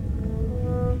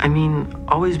 I mean,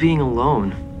 always being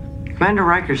alone. Commander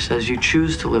Riker says you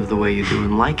choose to live the way you do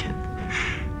and like it.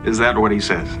 Is that what he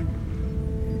says?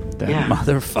 That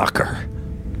motherfucker.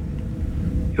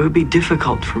 It would be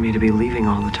difficult for me to be leaving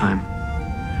all the time.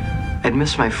 I'd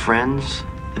miss my friends,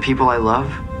 the people I love.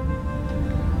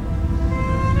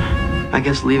 I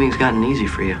guess leaving's gotten easy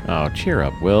for you. Oh, cheer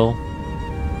up, Will.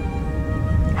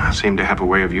 I seem to have a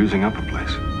way of using up a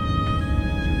place.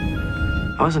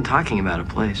 I wasn't talking about a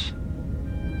place.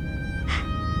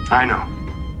 I know.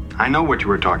 I know what you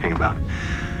were talking about.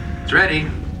 It's ready.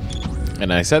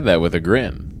 And I said that with a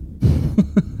grin.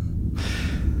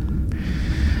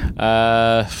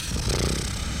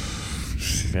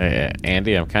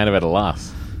 Andy, I'm kind of at a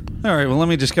loss. All right, well, let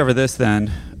me just cover this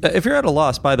then. If you're at a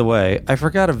loss, by the way, I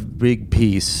forgot a big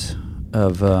piece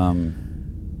of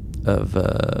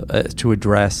to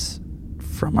address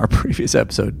from our previous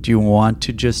episode. Do you want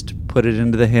to just put it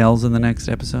into the hails in the next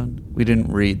episode? We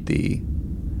didn't read the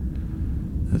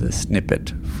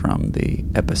snippet from the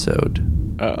episode.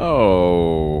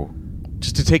 Oh.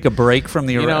 Just to take a break from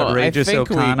the outrageous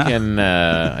Okana?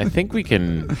 I think we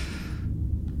can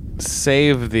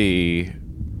save the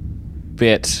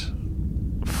bit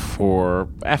for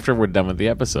after we're done with the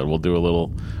episode. We'll do a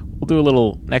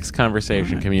little next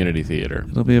conversation community theater.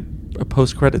 It'll be a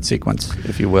post-credit sequence,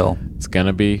 if you will. It's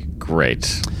gonna be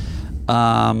great.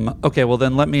 Okay, well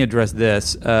then let me address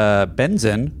this.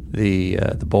 Benzin,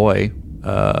 the boy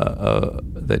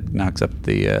that knocks up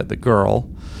the girl.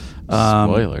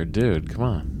 Spoiler, dude, come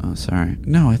on. Oh, sorry.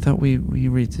 No, I thought we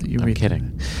read. I'm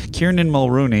kidding. Kiernan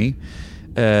Mulrooney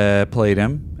played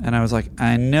him, and I was like,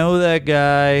 I know that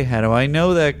guy. How do I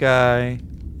know that guy?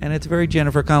 And it's very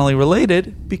Jennifer Connelly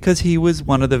related because he was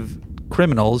one of the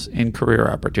criminals in Career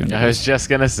Opportunity. I was just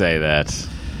gonna say that.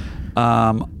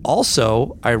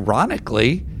 Also,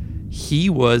 ironically, he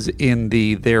was in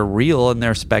their real and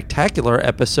their spectacular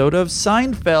episode of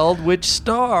Seinfeld, which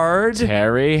starred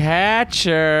Terry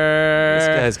Hatcher. This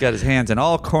guy's got his hands in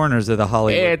all corners of the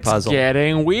Hollywood puzzle. It's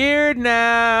getting weird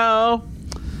now.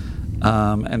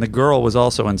 And the girl was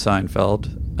also in Seinfeld,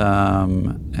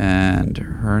 and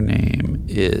her name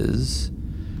is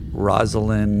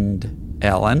Rosalind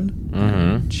Allen.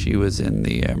 Mm-hmm. She was in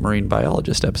the marine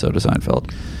biologist episode of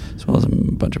Seinfeld, as well as a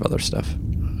bunch of other stuff.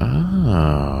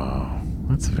 Oh,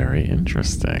 that's very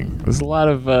interesting. There's a lot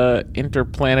of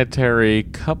interplanetary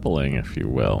coupling, if you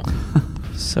will.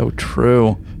 So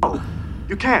true. Oh,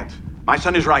 You can't. My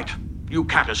son is right. You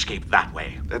can't escape that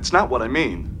way. That's not what I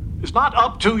mean. It's not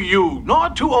up to you, nor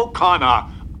to O'Connor.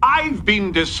 I've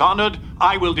been dishonored.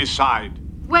 I will decide.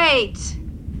 Wait.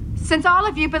 Since all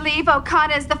of you believe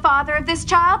O'Connor is the father of this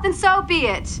child, then so be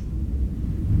it.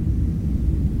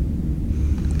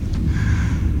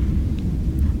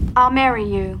 I'll marry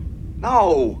you.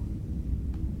 No.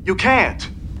 You can't.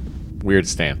 Weird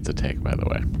stance to take, by the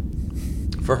way.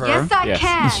 For her? Yes, I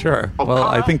can. Sure. Well,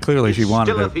 I think clearly she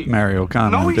wanted to marry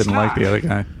O'Connor and didn't like the other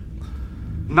guy.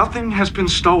 Nothing has been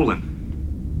stolen.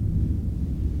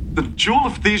 The Jewel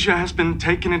of Thesia has been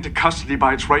taken into custody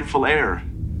by its rightful heir.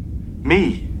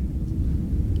 Me.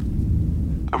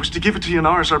 I was to give it to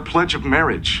Yanar as our pledge of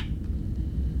marriage.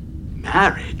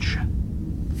 Marriage?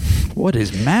 What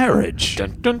is marriage?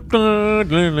 Yanar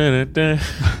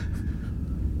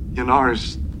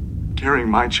is carrying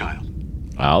my child.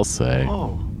 I'll say.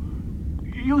 Oh.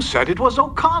 You said it was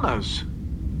O'Connor's.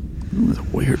 It was a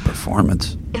weird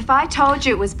performance. If I told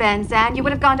you it was Benzan, you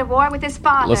would have gone to war with his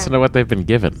father. Listen to what they've been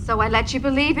given. So I let you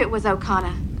believe it was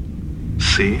O'Connor.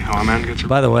 See how a man gets...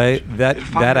 By the way, that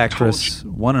actress,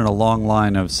 one in a long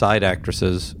line of side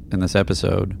actresses in this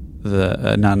episode,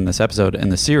 not in this episode, in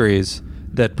the series,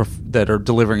 that are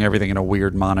delivering everything in a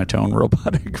weird monotone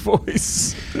robotic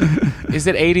voice. Is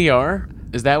it ADR?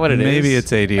 Is that what it is? Maybe it's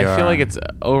ADR. I feel like it's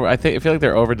over. I feel like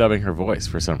they're overdubbing her voice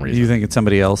for some reason. You think it's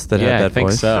somebody else that had that I think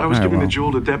voice? so. I was giving the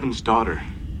jewel to Devon's daughter.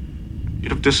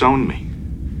 You'd have disowned me.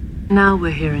 Now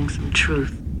we're hearing some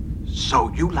truth. So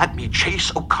you let me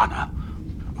chase O'Connor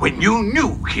when you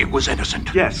knew he was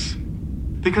innocent? Yes.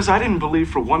 Because I didn't believe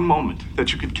for one moment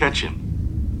that you could catch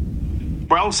him.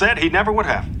 Well said, he never would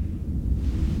have.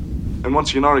 And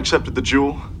once Yanar accepted the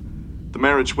jewel, the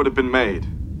marriage would have been made.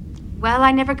 Well,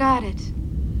 I never got it.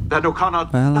 Then O'Connor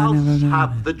does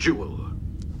have the jewel.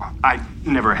 I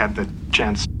never had the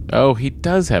chance. Oh, he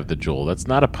does have the jewel. That's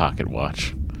not a pocket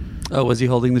watch. Oh, was he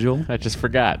holding the jewel? I just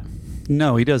forgot.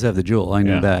 No, he does have the jewel. I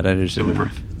knew that. I just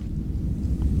didn't.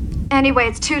 Anyway,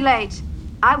 it's too late.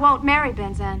 I won't marry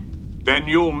Benzan. Then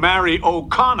you'll marry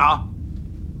O'Connor.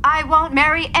 I won't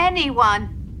marry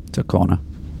anyone. It's O'Connor.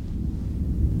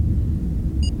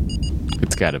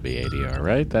 It's got to be ADR,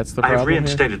 right? That's the problem. I've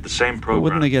reinstated the same program. But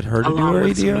wouldn't they get her to do Along her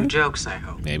with some new ADR? jokes, I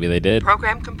hope. Maybe they did.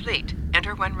 Program complete.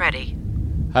 Enter when ready.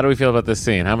 How do we feel about this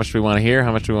scene? How much do we want to hear?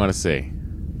 How much do we want to see?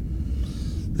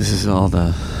 This is all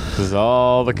the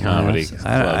comedy.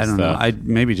 I don't know. I'd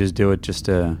maybe just do it just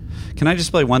to... Can I just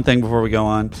play one thing before we go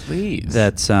on? Please.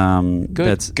 That's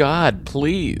God,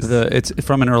 please. It's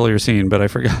from an earlier scene, but I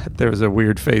forgot there was a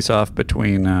weird face-off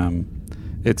between...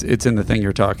 It's in the thing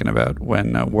you're talking about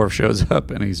when Worf shows up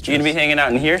and he's just... You gonna be hanging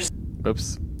out in here?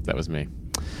 Oops, that was me.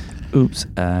 Oops,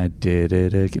 I did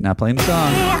it. Not playing the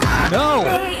song. No!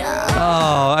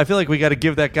 Oh, I feel like we got to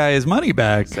give that guy his money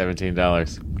back.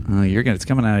 $17. Oh, it's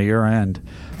coming out of your end.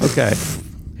 Okay,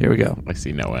 here we go. I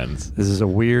see no ends. This is a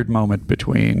weird moment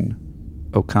between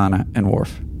O'Connor and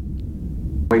Worf.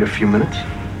 Wait a few minutes.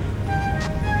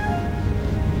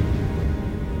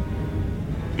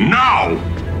 Now!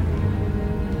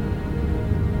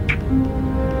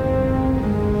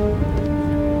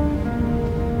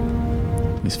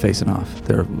 He's facing off.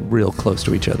 They're real close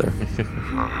to each other.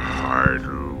 I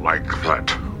like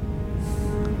that.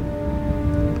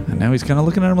 And now he's kind of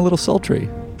looking at him a little sultry.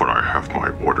 But I have my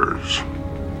orders.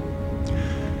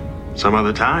 Some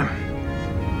other time.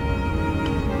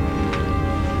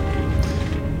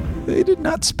 They did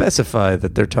not specify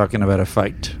that they're talking about a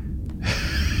fight.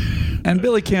 And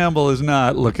Billy Campbell is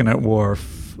not looking at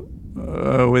Worf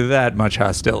with that much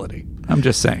hostility. I'm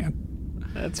just saying.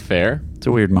 That's fair. It's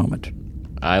a weird moment.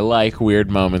 I like weird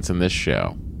moments in this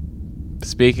show.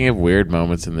 Speaking of weird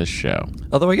moments in this show.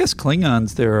 Although I guess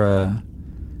Klingons, they're,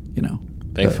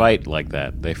 They fight like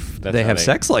that. They have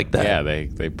sex like that. Yeah,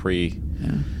 they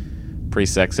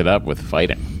pre-sex it up with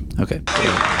fighting. Okay. Thank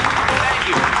you.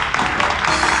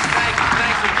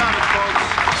 Thanks for coming, folks.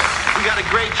 We got a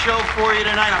great show for you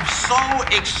tonight. I'm so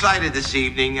excited this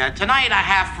evening. Tonight I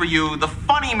have for you the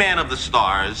funny man of the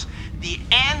stars, the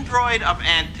android of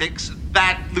antics,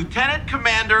 that lieutenant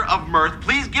commander of mirth.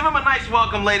 Please give him a nice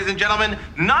welcome, ladies and gentlemen.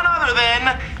 None other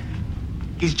than,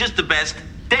 he's just the best,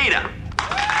 Data.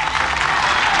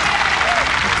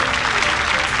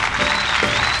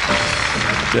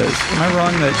 Am I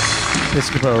wrong that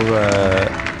Piscopo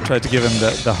tried to give him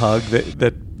the hug that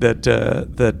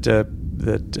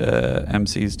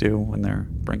MCs do when they're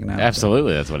bringing out?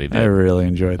 Absolutely, that's what he did. I really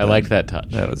enjoyed that. I liked that touch.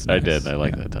 That was nice. I did. I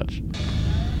liked that touch.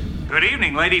 Good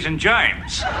evening, ladies and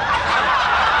James.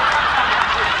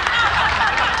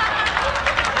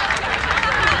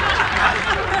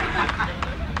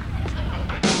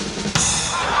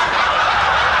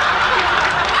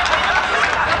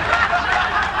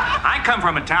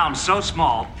 a town so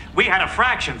small, we had a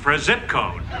fraction for a zip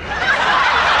code.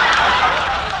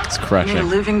 It's You crushing. made a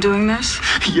living doing this?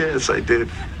 Yes, I did.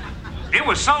 It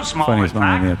was so small, Funniest in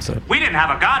moment in the fact, episode. we didn't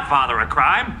have a godfather of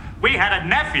crime. We had a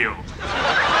nephew.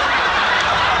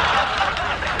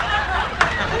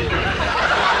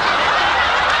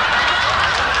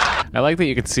 I like that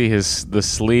you could see the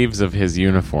sleeves of his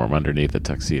uniform underneath the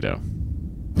tuxedo.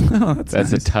 Oh, That's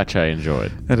nice. a touch I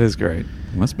enjoyed. That is great.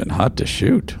 It must have been hot to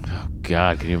shoot. Oh,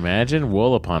 God, can you imagine?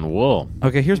 Wool upon wool.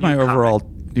 Okay, here's my overall...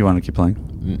 You want to keep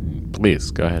playing?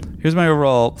 Please, go ahead. Here's my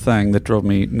overall thing that drove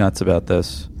me nuts about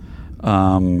this.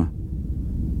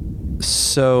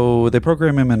 So they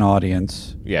program him an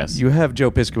audience. Yes. You have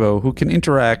Joe Piscopo, who can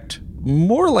interact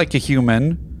more like a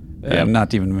human, and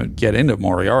not even get into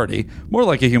Moriarty, more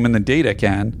like a human than Data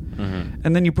can. Mm-hmm.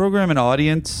 And then you program an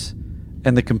audience,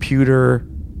 and the computer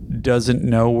doesn't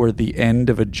know where the end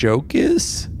of a joke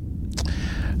is.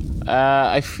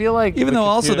 I feel like... Even though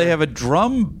also computer- they have a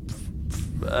drum,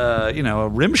 a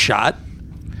rim shot.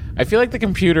 I feel like the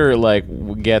computer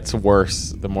gets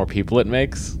worse the more people it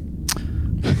makes.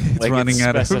 It's running its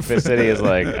out of specificity is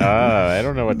like, I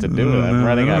don't know what to do with it. I'm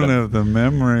running out of the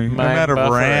memory. I'm out of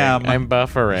buffering. RAM. I'm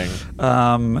buffering.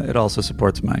 It also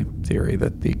supports my theory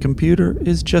that the computer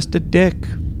is just a dick.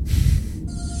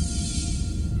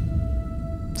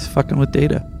 It's fucking with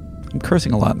Data. I'm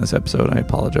cursing a lot in this episode. I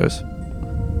apologize.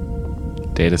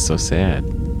 Data's so sad.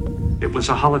 It was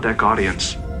a holodeck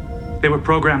audience. They were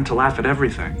programmed to laugh at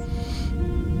everything.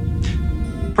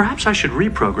 Perhaps I should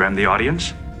reprogram the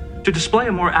audience to display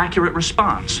a more accurate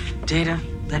response. Data,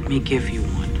 let me give you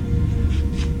one.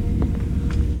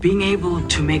 Being able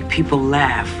to make people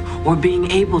laugh, or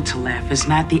being able to laugh, is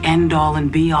not the end-all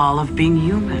and be-all of being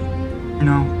human.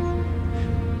 No.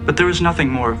 But there is nothing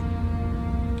more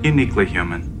uniquely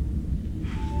human.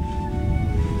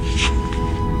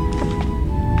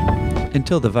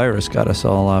 Until the virus got us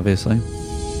all, obviously.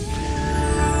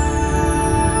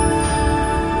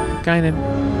 Guinan,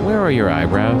 where are your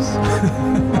eyebrows?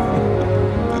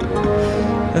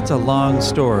 That's a long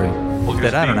story Hold your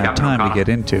that I don't speed, have Captain time to O'Connor. get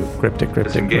into. Cryptic.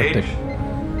 Disengage.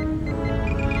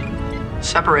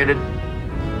 Separated.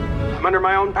 I'm under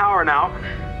my own power now.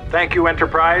 Thank you,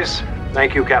 Enterprise.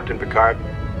 Thank you, Captain Picard.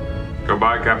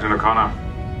 Goodbye, Captain O'Connor.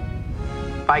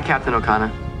 Bye, Captain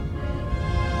O'Connor.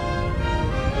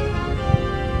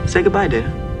 Say goodbye,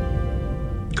 Data.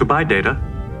 Goodbye, Data.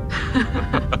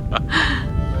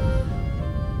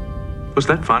 Was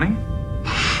that funny?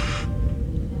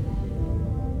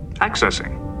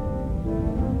 Accessing.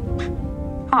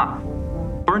 Huh.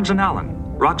 Burns and Allen,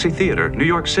 Roxy Theater, New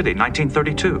York City,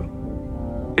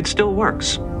 1932. It still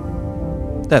works.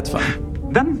 That's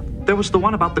fine. Then there was the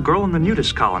one about the girl in the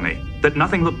nudist colony that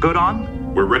nothing looked good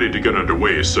on. We're ready to get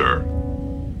underway, sir.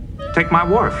 Take my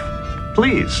wharf,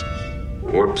 please.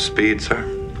 Warp speed, sir.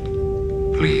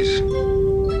 Please.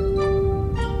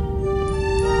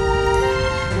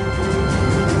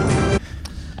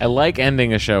 I like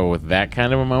ending a show with that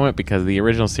kind of a moment because the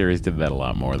original series did that a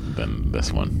lot more than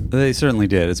this one. They certainly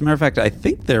did. As a matter of fact, I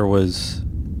think there was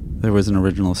an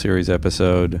original series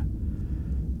episode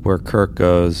where Kirk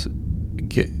goes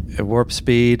get at warp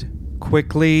speed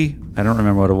quickly. I don't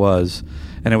remember what it was,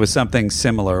 and it was something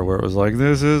similar where it was like,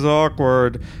 "This is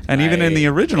awkward." And even in the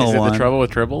original is it one, The Trouble with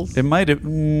Tribbles? it might have.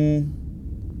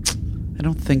 I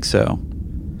don't think so.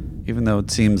 Even though it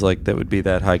seems like that would be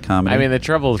that high comedy. I mean, The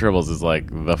Trouble with Tribbles is like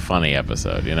the funny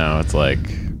episode, you know? It's like...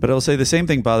 But I'll say the same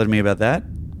thing bothered me about that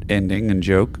ending and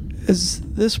joke as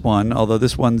this one, although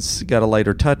this one's got a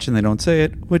lighter touch and they don't say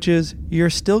it, which is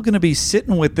you're still going to be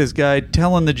sitting with this guy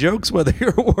telling the jokes whether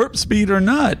you're warp speed or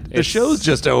not. The show's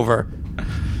just over.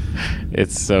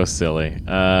 It's so silly.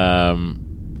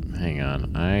 Hang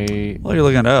on. While you're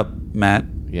looking it up, Matt.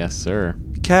 Yes, sir.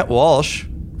 Kat Walsh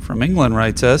from England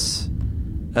writes us,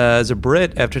 as a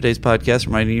Brit, after today's podcast,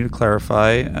 reminding you to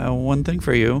clarify one thing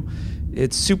for you.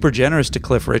 It's super generous to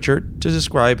Cliff Richard to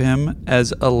describe him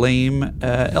as a lame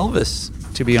Elvis,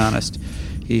 to be honest.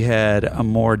 He had a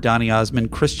more Donny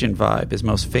Osmond Christian vibe. His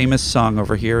most famous song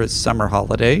over here is Summer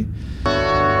Holiday.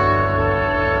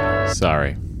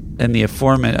 Sorry. And the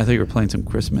aforementioned, I thought you were playing some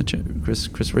Cliff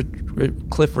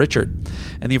Richard.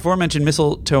 And the aforementioned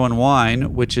Mistletoe and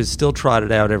Wine, which is still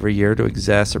trotted out every year to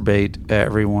exacerbate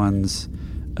everyone's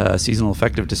seasonal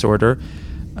affective disorder.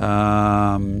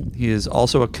 He is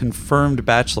also a confirmed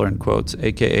bachelor, in quotes,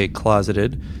 aka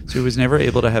closeted, so he was never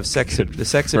able to have the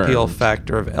sex appeal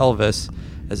factor of Elvis,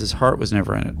 as his heart was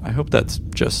never in it. I hope that's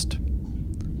just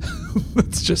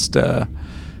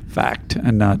fact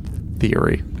and not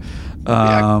theory.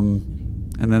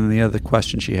 And then the other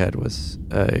question she had was,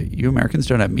 you Americans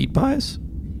don't have meat pies?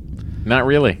 Not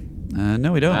really.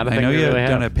 No, we don't. I know you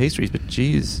don't have pastries, but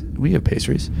geez, we have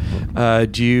pastries.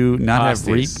 Do you not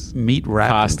Pasties. have meat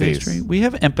wrapped Pasties. pastry? We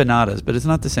have empanadas, but it's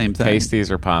not the same thing. Pasties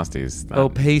or pasties?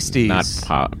 Pasties.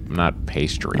 Not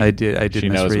pastry. I did. She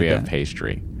knows misread we have that.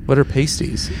 pastry. What are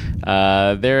pasties?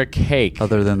 They're a cake.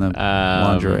 Other than the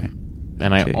lingerie.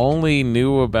 And cake. I only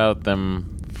knew about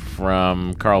them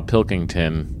from Carl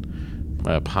Pilkington.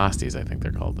 Pasties, I think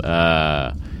they're called.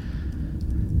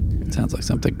 Sounds like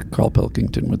something Carl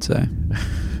Pilkington would say.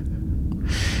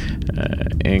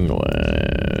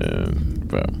 England.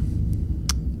 Boom.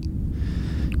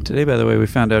 Today, by the way, we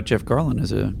found out Jeff Garlin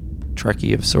is a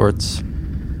Trekkie of sorts.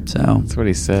 So that's what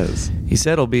he says. He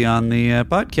said he'll be on the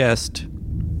podcast.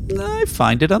 I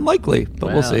find it unlikely,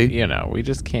 but we'll see. You know, we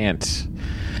just can't.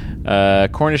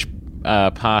 Cornish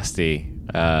pasty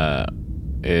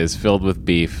is filled with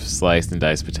beef, sliced and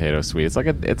diced potato sweet. It's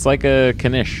like a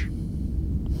knish.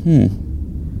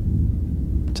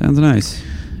 Sounds nice.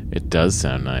 It does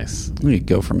sound nice. We could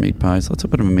go for meat pies. Let's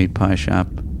open up a meat pie shop.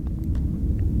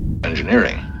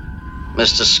 Engineering.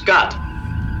 Mr. Scott,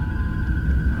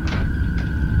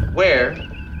 where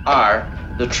are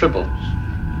the tribbles?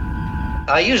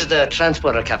 I used the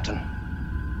transporter, Captain.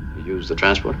 You use the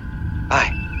transporter?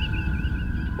 Aye.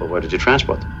 Well, where did you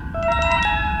transport them?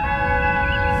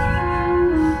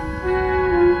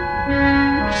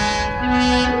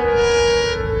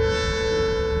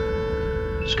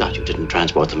 Scott, you didn't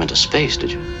transport them into space,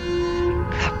 did you?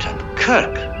 Captain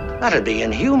Kirk, that'd be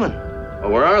inhuman.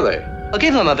 Well, where are they? I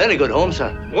gave them a very good home,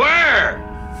 sir. Where?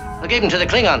 I gave them to the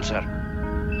Klingons, sir.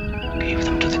 Gave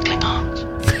them to the Klingons?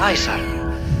 Aye, sir.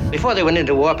 Before they went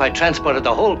into warp, I transported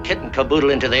the whole kit and caboodle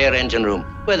into the air engine room,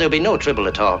 where there'll be no tribble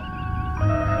at all.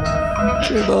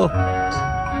 Tribble.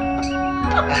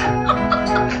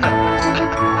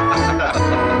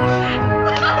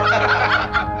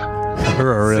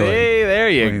 See, there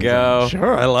you go.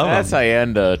 Sure, I love That's them. how you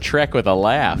end a trek with a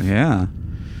laugh. Yeah.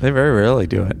 They very rarely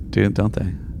do it, don't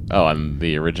they? Oh, on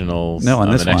the originals? No,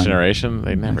 on this the Next one. Generation?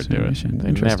 They never do it.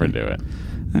 They never do it.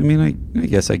 I mean, I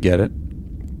guess I get it.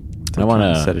 I want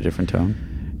to set a different tone.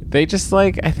 They just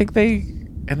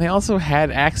they also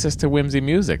had access to whimsy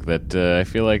music that I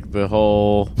feel like the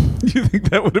whole... You think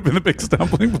that would have been the big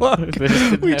stumbling block?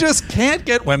 We just can't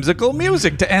get whimsical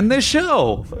music to end this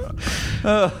show.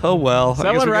 Oh, well.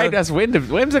 Someone write us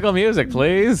whimsical music,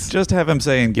 please. Just have him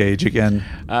say engage again.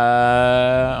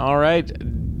 All right.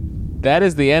 That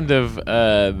is the end of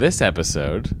this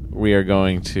episode. We are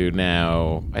going to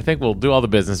now... I think we'll do all the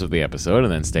business of the episode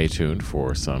and then stay tuned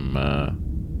for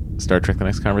some Star Trek The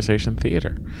Next Conversation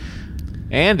theater.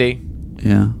 Andy.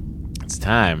 Yeah? It's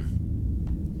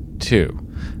time to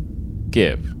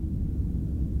give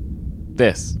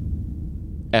this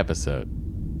episode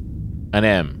an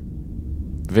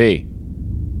MVC.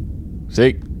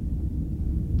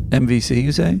 MVC,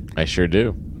 you say? I sure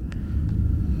do.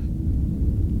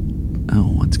 Oh,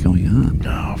 what's going on?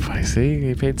 Oh, I see.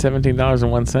 He paid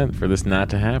 $17.01 for this not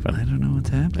to happen. I don't know what's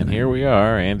happening. And here we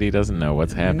are. Andy doesn't know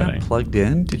what's happening. You're not plugged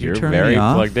in? Did you You're turn very me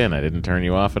off? plugged in. I didn't turn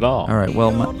you off at all. All right, well,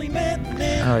 all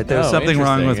right, there was something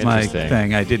wrong with my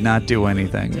thing. I did not do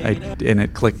anything, and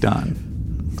it clicked on.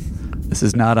 This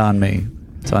is not on me.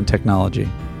 It's on technology.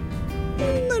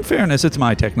 In fairness, it's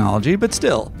my technology, but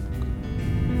still.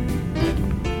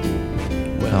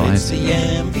 Well, it's the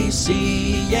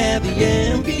MVC, yeah, the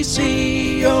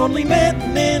MVC. Only Matt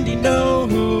and Andy know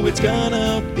who it's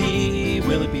gonna be.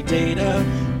 Will it be Data,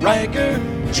 Riker,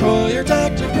 Troy, or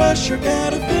Dr. Crusher?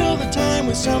 Gotta fill the time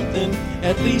with something,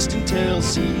 at least until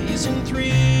season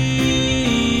 3.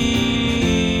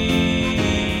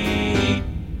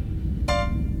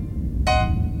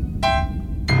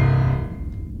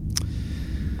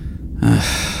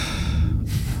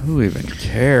 Who even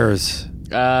cares?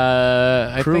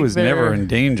 I crew think is never in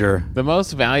danger. The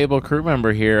most valuable crew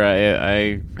member here,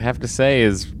 I have to say,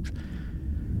 is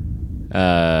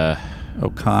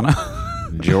O'Connor.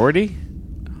 Geordi.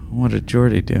 What did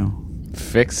Geordi do?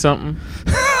 Fix something.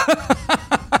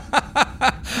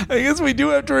 I guess we do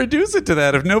have to reduce it to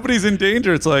that. If nobody's in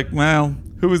danger, it's like, well,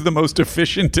 who is the most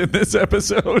efficient in this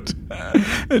episode?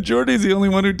 And Geordi's the only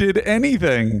one who did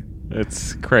anything.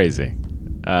 It's crazy.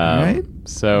 Right?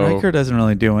 So Riker doesn't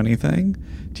really do anything.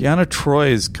 Deanna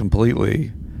Troi is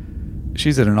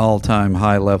she's at an all-time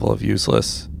high level of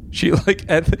useless. She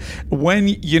when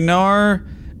Yanar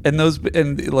and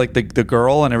like the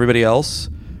girl and everybody else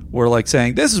were like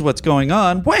saying, this is what's going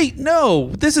on. Wait, no,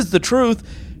 this is the truth.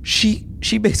 She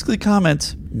basically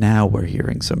comments, now we're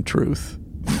hearing some truth.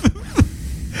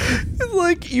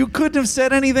 Like, you couldn't have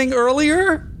said anything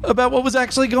earlier about what was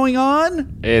actually going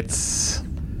on? It's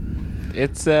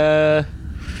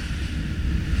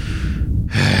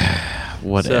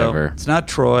Whatever. So, it's not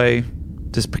Troy.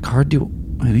 Does Picard do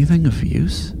anything of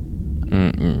use?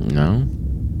 No.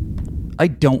 I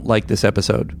don't like this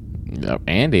episode.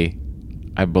 Andy,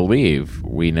 I believe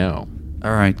we know.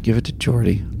 All right, give it to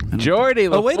Geordi.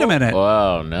 Geordi. Oh, wait a minute.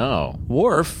 Oh, no.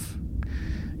 Worf.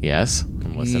 Yes,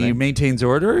 I'm listening. He maintains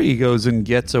order. He goes and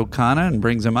gets Okana and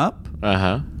brings him up.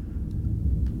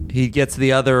 He gets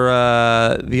the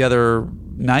other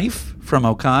knife from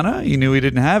Okana. He knew he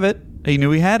didn't have it. He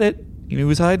knew he had it. He knew he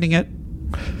was hiding it.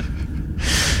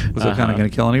 Was Okana going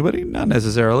to kill anybody? Not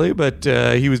necessarily, but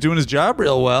he was doing his job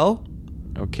real well.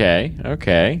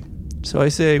 Okay. So I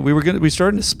say we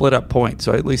starting to split up points.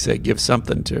 So I at least say give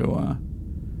something to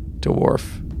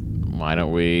Worf. Why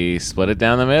don't we split it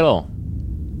down the middle?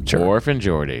 Sure. Worf and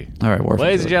Geordi. All right, Worf.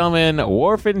 Ladies and gentlemen,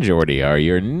 Worf and Geordi are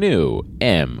your new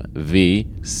MVCs.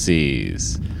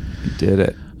 You did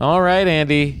it. All right,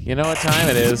 Andy. You know what time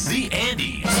it is. The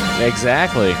Andes.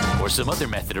 Exactly. Or some other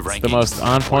method of ranking. The most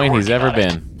on point he's ever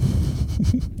been.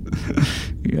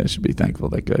 You guys should be thankful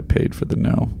that guy paid for the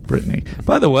no, Brittany.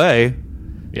 By the way...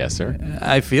 Yes, sir.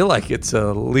 I feel like it's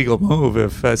a legal move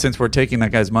if, since we're taking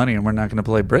that guy's money and we're not going to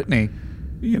play Brittany,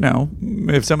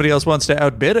 if somebody else wants to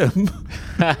outbid him,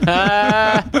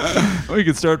 we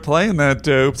could start playing that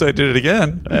Oops, I Did It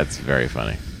Again. That's very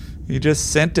funny. He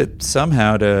just sent it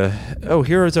somehow to,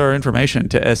 here is our information,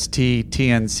 to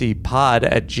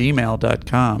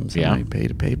sttncpod@gmail.com. Somebody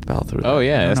paid a PayPal through that. Oh,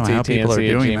 yeah,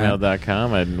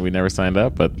 sttncpod@gmail.com. and we never signed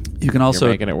up, but you can also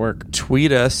you're making it work.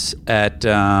 Tweet us at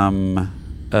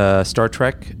Star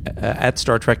Trek, at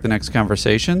Star Trek The Next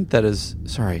Conversation. That's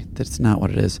not what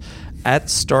it is.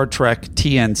 At Star Trek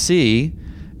TNC,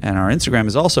 and our Instagram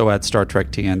is also at Star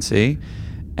Trek TNC,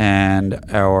 and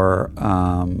our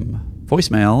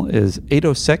voicemail is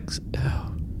 806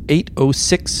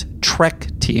 Trek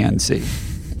TNC.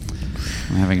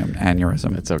 I'm having an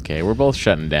aneurysm. It's okay. We're both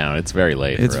shutting down. It's very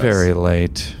late. It's for us. very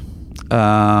late.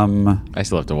 I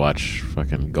still have to watch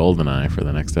fucking GoldenEye for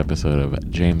the next episode of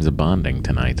James Bonding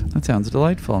tonight. That sounds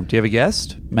delightful. Do you have a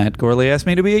guest? Matt Gorley asked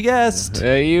me to be a guest.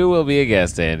 You will be a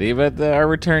guest, Andy, but our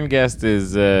return guest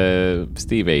is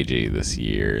Steve Agee this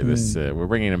year. We're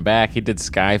bringing him back. He did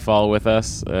Skyfall with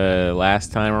us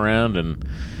last time around, and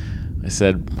I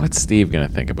said, what's Steve going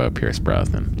to think about Pierce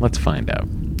Brosnan? Let's find out.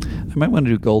 I might want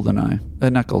to do GoldenEye.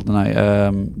 Not GoldenEye.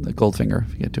 Goldfinger,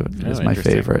 if you get to it. It's my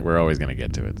favorite. We're always going to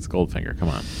get to it. It's Goldfinger. Come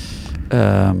on.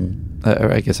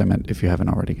 I guess I meant if you haven't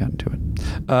already gotten to it.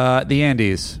 The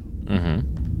Andes.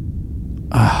 Mm-hmm.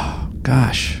 Oh,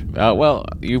 gosh. Well,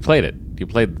 you played it. You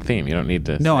played the theme. You don't need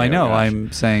to. No, I know. Gosh.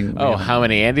 I'm saying. Oh, how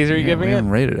many Andes are you giving we it?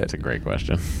 haven't rated it. That's a great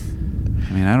question.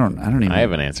 I mean, I don't even. I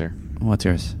have an answer. What's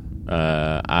yours?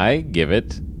 I give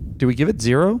it. Do we give it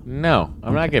 0? No,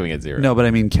 I'm not giving it 0. No, but I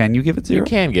mean, can you give it 0? You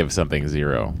can give something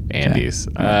 0, Andes.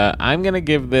 Okay. I'm going to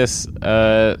give this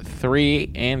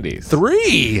 3 Andes.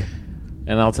 3?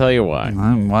 And I'll tell you why.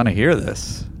 I want to hear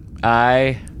this.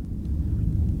 I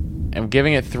am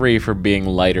giving it 3 for being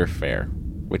lighter fare,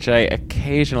 which I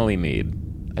occasionally need.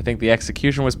 I think the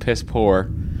execution was piss poor,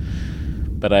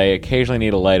 but I occasionally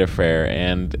need a lighter fare.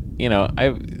 And,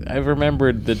 I've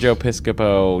remembered the Joe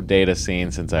Piscopo Data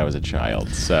scene since I was a child.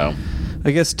 So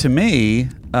I guess to me,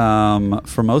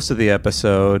 for most of the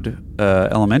episode,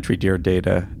 Elementary Dear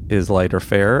Data is lighter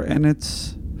fare, and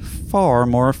it's far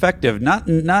more effective. Not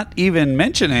even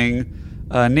mentioning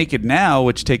Naked Now,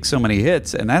 which takes so many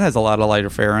hits, and that has a lot of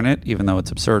lighter fare in it, even though it's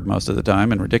absurd most of the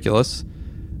time and ridiculous.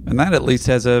 And that at least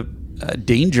has a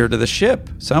danger to the ship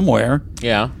somewhere.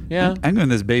 Yeah. I'm giving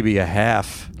this baby a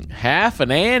half. Half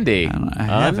an Andy.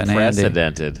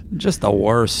 Unprecedented. Just the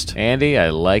worst. Andy, I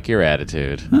like your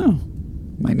attitude. Oh,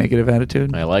 my negative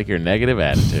attitude? I like your negative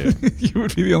attitude. You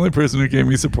would be the only person who gave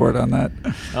me support on that.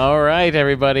 All right,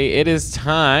 everybody. It is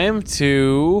time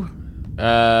to...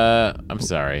 I'm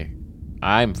sorry.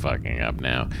 I'm fucking up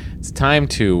now. It's time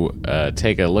to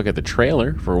take a look at the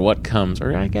trailer for what comes,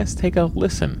 or I guess take a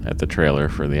listen at the trailer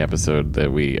for the episode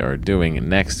that we are doing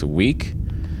next week,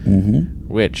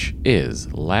 which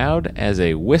is Loud as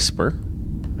a Whisper.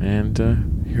 And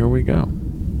here we go.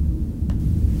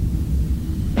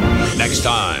 Next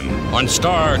time on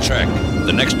Star Trek,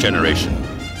 The Next Generation.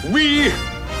 We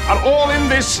are all in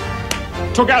this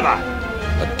together.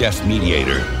 A deaf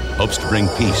mediator hopes to bring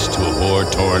peace to a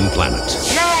war-torn planet.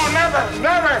 No, never!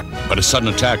 But a sudden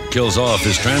attack kills off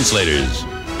his translators,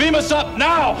 Beam us up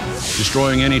now!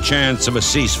 destroying any chance of a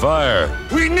ceasefire.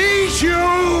 We need you!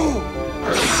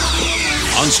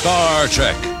 On Star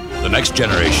Trek, The Next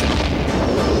Generation.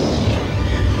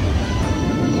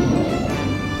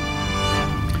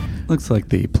 Looks like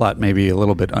the plot may be a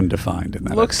little bit undefined in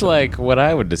that. Looks like what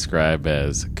I would describe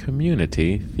as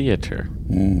community theater.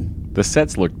 The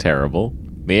sets look terrible.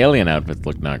 The alien outfits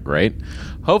look not great.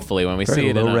 Hopefully, when we see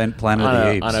it low-rent Planet of the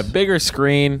Apes. on a bigger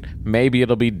screen, maybe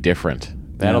it'll be different.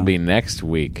 That'll be next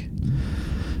week.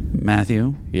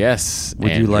 Matthew? Yes,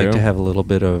 Would you like to have a little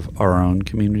bit of our own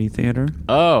community theater?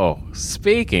 Oh,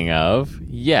 speaking of,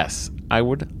 yes, I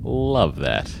would love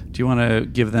that. Do you want to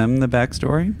give them the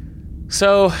backstory?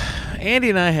 So, Andy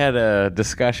and I had a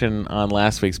discussion on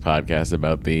last week's podcast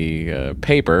about the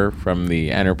paper from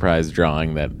the Enterprise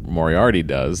drawing that Moriarty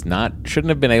does. Shouldn't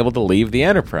have been able to leave the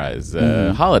Enterprise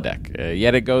holodeck.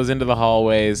 Yet it goes into the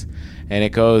hallways, and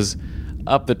it goes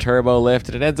up the turbo lift,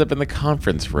 and it ends up in the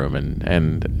conference room.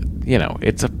 And you know,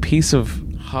 it's a piece of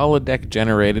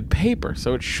holodeck-generated paper,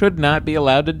 so it should not be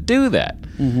allowed to do that.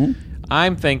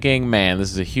 I'm thinking, man,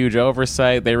 this is a huge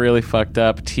oversight. They really fucked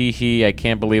up. Tee-hee, I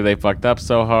can't believe they fucked up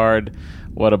so hard.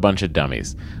 What a bunch of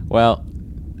dummies. Well,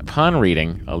 upon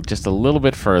reading just a little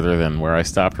bit further than where I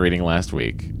stopped reading last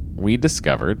week, we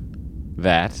discovered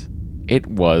that it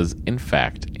was, in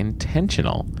fact,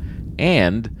 intentional.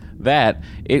 And that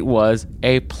it was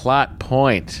a plot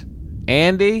point.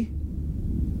 Andy,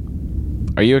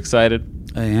 are you excited?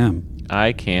 I am.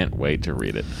 I can't wait to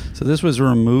read it. So this was a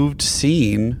removed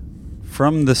scene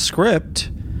from the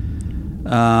script,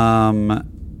 and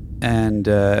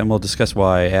we'll discuss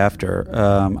why after.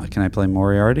 Can I play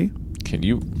Moriarty? Can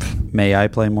you? May I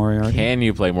play Moriarty? Can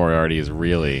you play Moriarty is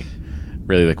really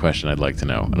the question I'd like to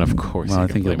know. And of course, well, you I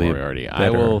can think play it'll be Moriarty. Better. I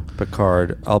will.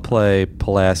 Picard. I'll play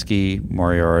Pulaski,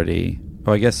 Moriarty.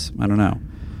 Oh, I guess I don't know.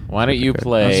 Why don't you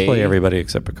play? Let's play everybody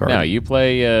except Picard. No, you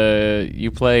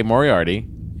play Moriarty.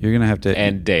 You're gonna have to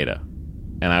and Data,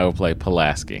 and I will play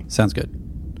Pulaski. Sounds good.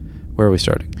 Where are we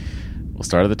starting? We'll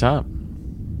start at the top.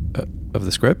 Of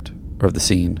the script? Or of the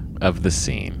scene? Of the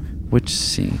scene. Which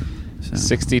scene?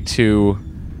 62.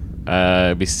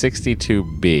 It'd be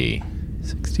 62B.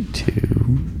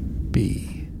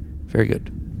 62B. Very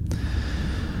good.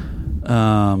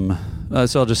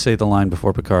 So I'll just say the line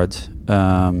before Picard's.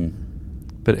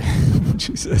 But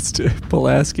she says to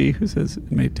Pulaski, who says, "It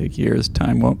may take years.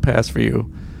 Time won't pass for you.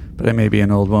 But I may be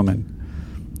an old woman.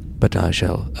 But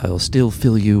I'll still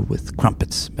fill you with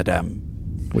crumpets, madame."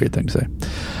 Weird thing to say.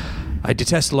 "I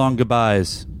detest long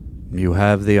goodbyes. You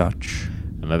have the arch."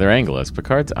 Another angle as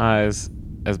Picard eyes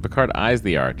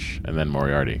the arch, and then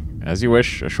Moriarty. "As you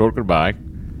wish, a short goodbye.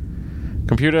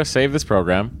 Computer, save this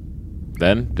program.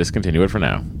 Then discontinue it for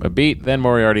now." A beat, then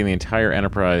Moriarty and the entire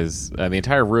Enterprise, the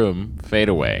entire room fade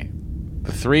away.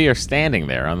 The three are standing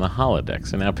there on the holodeck.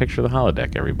 So now picture the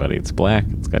holodeck, everybody. It's black.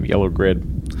 It's got a yellow grid.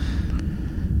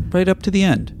 Right up to the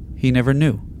end. He never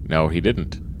knew. No, he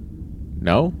didn't.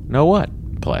 No? No what?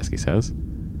 Pulaski says.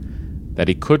 That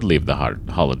he could leave the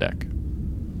holodeck.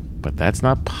 But that's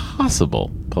not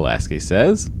possible, Pulaski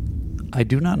says. "I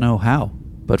do not know how,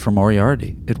 but for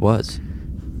Moriarty, it was."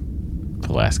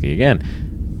 Pulaski again.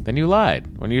 "Then you lied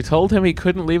when you told him he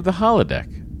couldn't leave the holodeck."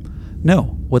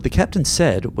 "No, what the captain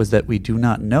said was that we do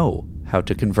not know how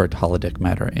to convert holodeck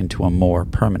matter into a more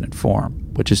permanent form,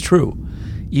 which is true.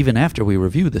 Even after we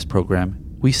review this program,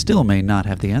 we still may not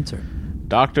have the answer."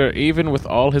 "Doctor, even with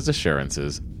all his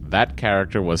assurances, that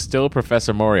character was still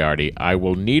Professor Moriarty. I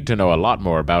will need to know a lot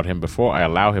more about him before I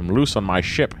allow him loose on my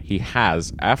ship. He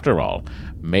has, after all,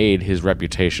 made his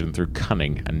reputation through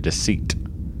cunning and deceit."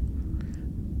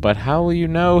 "But how will you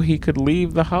know he could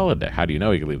leave the holodeck?" "How do you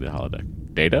know he could leave the holodeck?"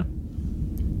 "Data?"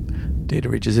 Data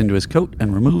reaches into his coat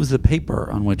and removes the paper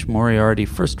on which Moriarty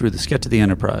first drew the sketch of the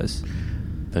Enterprise.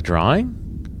 "The drawing?"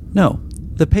 "No,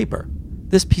 the paper.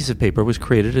 This piece of paper was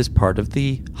created as part of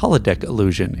the holodeck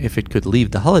illusion. If it could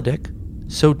leave the holodeck,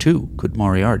 so too could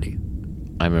Moriarty."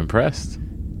 "I'm impressed."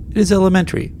 "It is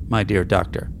elementary, my dear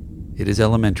doctor. It is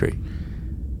elementary."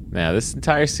 Now, this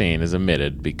entire scene is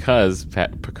omitted because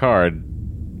Picard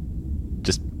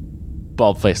just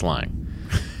bald-faced lying.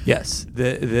 Yes.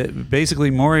 Basically,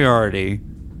 Moriarty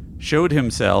showed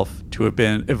himself to have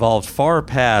been evolved far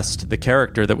past the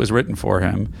character that was written for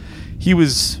him. He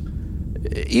was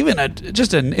even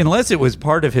unless it was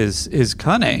part of his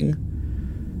cunning,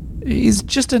 he's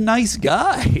just a nice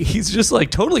guy. He's just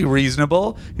like totally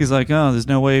reasonable. He's like, "Oh, there's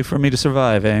no way for me to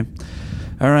survive, eh?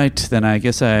 All right, then I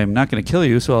guess I'm not going to kill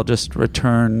you, so I'll just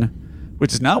return,"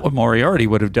 which is not what Moriarty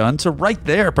would have done. So right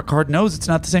there, Picard knows it's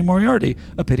not the same Moriarty.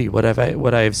 A pity. What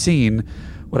I have seen,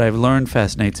 what I've learned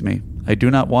fascinates me. I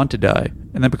do not want to die.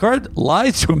 And then Picard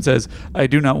lies to him, says, "I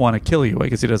do not want to kill you." I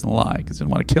guess he doesn't lie because he doesn't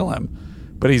want to kill him.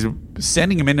 But he's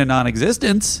sending him into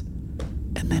non-existence,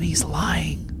 and then he's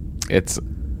lying. It's,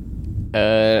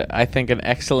 I think, an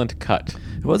excellent cut.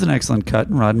 It was an excellent cut,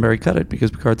 and Roddenberry cut it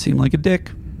because Picard seemed like a dick,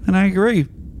 and I agree.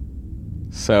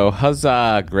 So,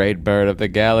 huzzah, great bird of the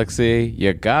galaxy.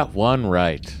 You got one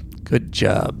right. Good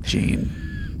job,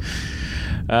 Gene.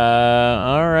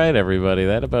 All right, everybody.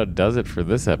 That about does it for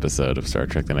this episode of Star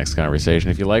Trek The Next Conversation.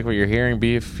 If you like what you're hearing,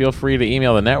 feel free to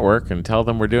email the network and tell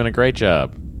them we're doing a great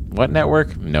job. What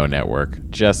network? No network.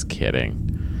 Just kidding.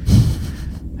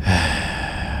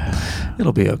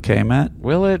 It'll be okay, Matt.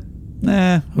 Will it?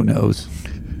 Nah, who knows?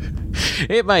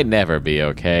 It might never be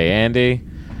okay, Andy.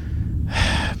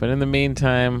 But in the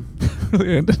meantime... Not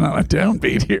a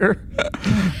downbeat here.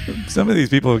 Some of these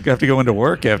people have to go into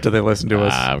work after they listen to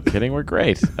us. I'm kidding. We're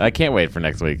great. I can't wait for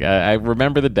next week. I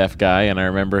remember the deaf guy, and I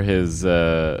remember his...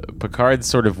 Picard's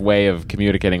sort of way of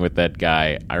communicating with that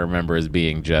guy, I remember as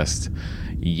being just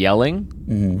yelling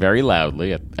very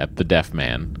loudly at the deaf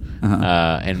man.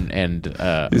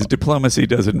 His diplomacy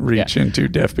doesn't reach into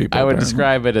deaf people. I would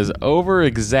describe it as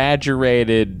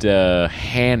over-exaggerated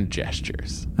hand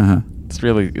gestures. It's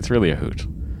really a hoot.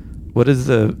 What's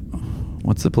the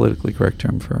politically correct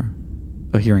term for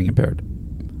a hearing impaired?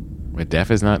 Wait, deaf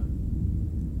is not.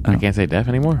 I can't say deaf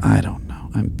anymore. I don't know.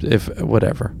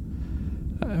 Whatever.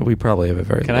 We probably have a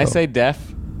very. Can I say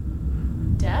deaf?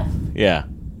 Deaf? Yeah.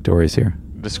 Dory's here.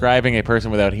 Describing a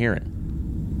person without hearing.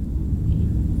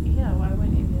 Yeah, why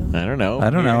wouldn't you do that? I don't know.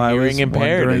 Hearing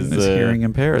impaired is hearing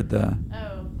impaired.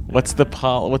 What's the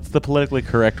politically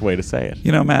correct way to say it?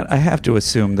 You know, Matt, I have to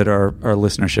assume that our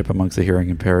listenership amongst the hearing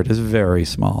impaired is very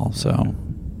small. So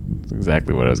that's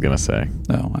exactly what I was going to say.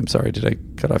 No, I'm sorry. Did I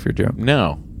cut off your joke?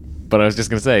 No, but I was just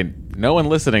going to say no one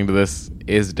listening to this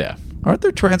is deaf. Aren't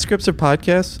there transcripts of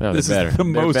podcasts? No, this is the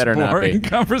most boring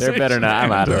conversation. There better not.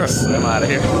 I'm out of this. I'm out of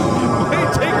here.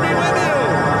 Wait, take me with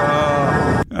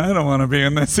you. I don't want to be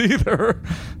in this either.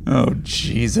 Oh,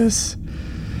 Jesus.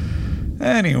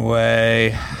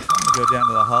 Anyway, go down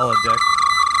to the holodeck.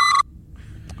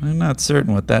 I'm not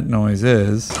certain what that noise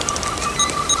is.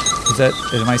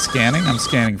 Am I scanning? I'm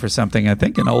scanning for something, I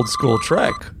think, an old school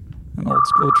Trek. An old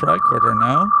school tricorder,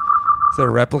 no? Is that a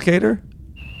replicator?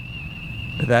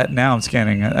 Now I'm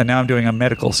scanning. Now I'm doing a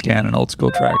medical scan in old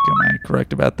school Trek. Am I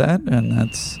correct about that? And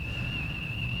that's...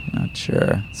 not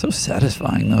sure. So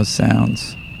satisfying, those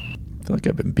sounds. I feel like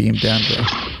I've been beamed down to...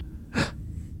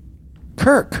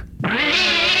 Kirk!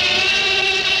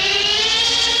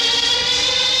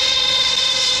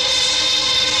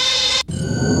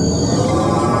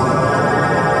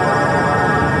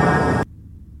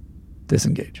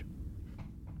 Disengage.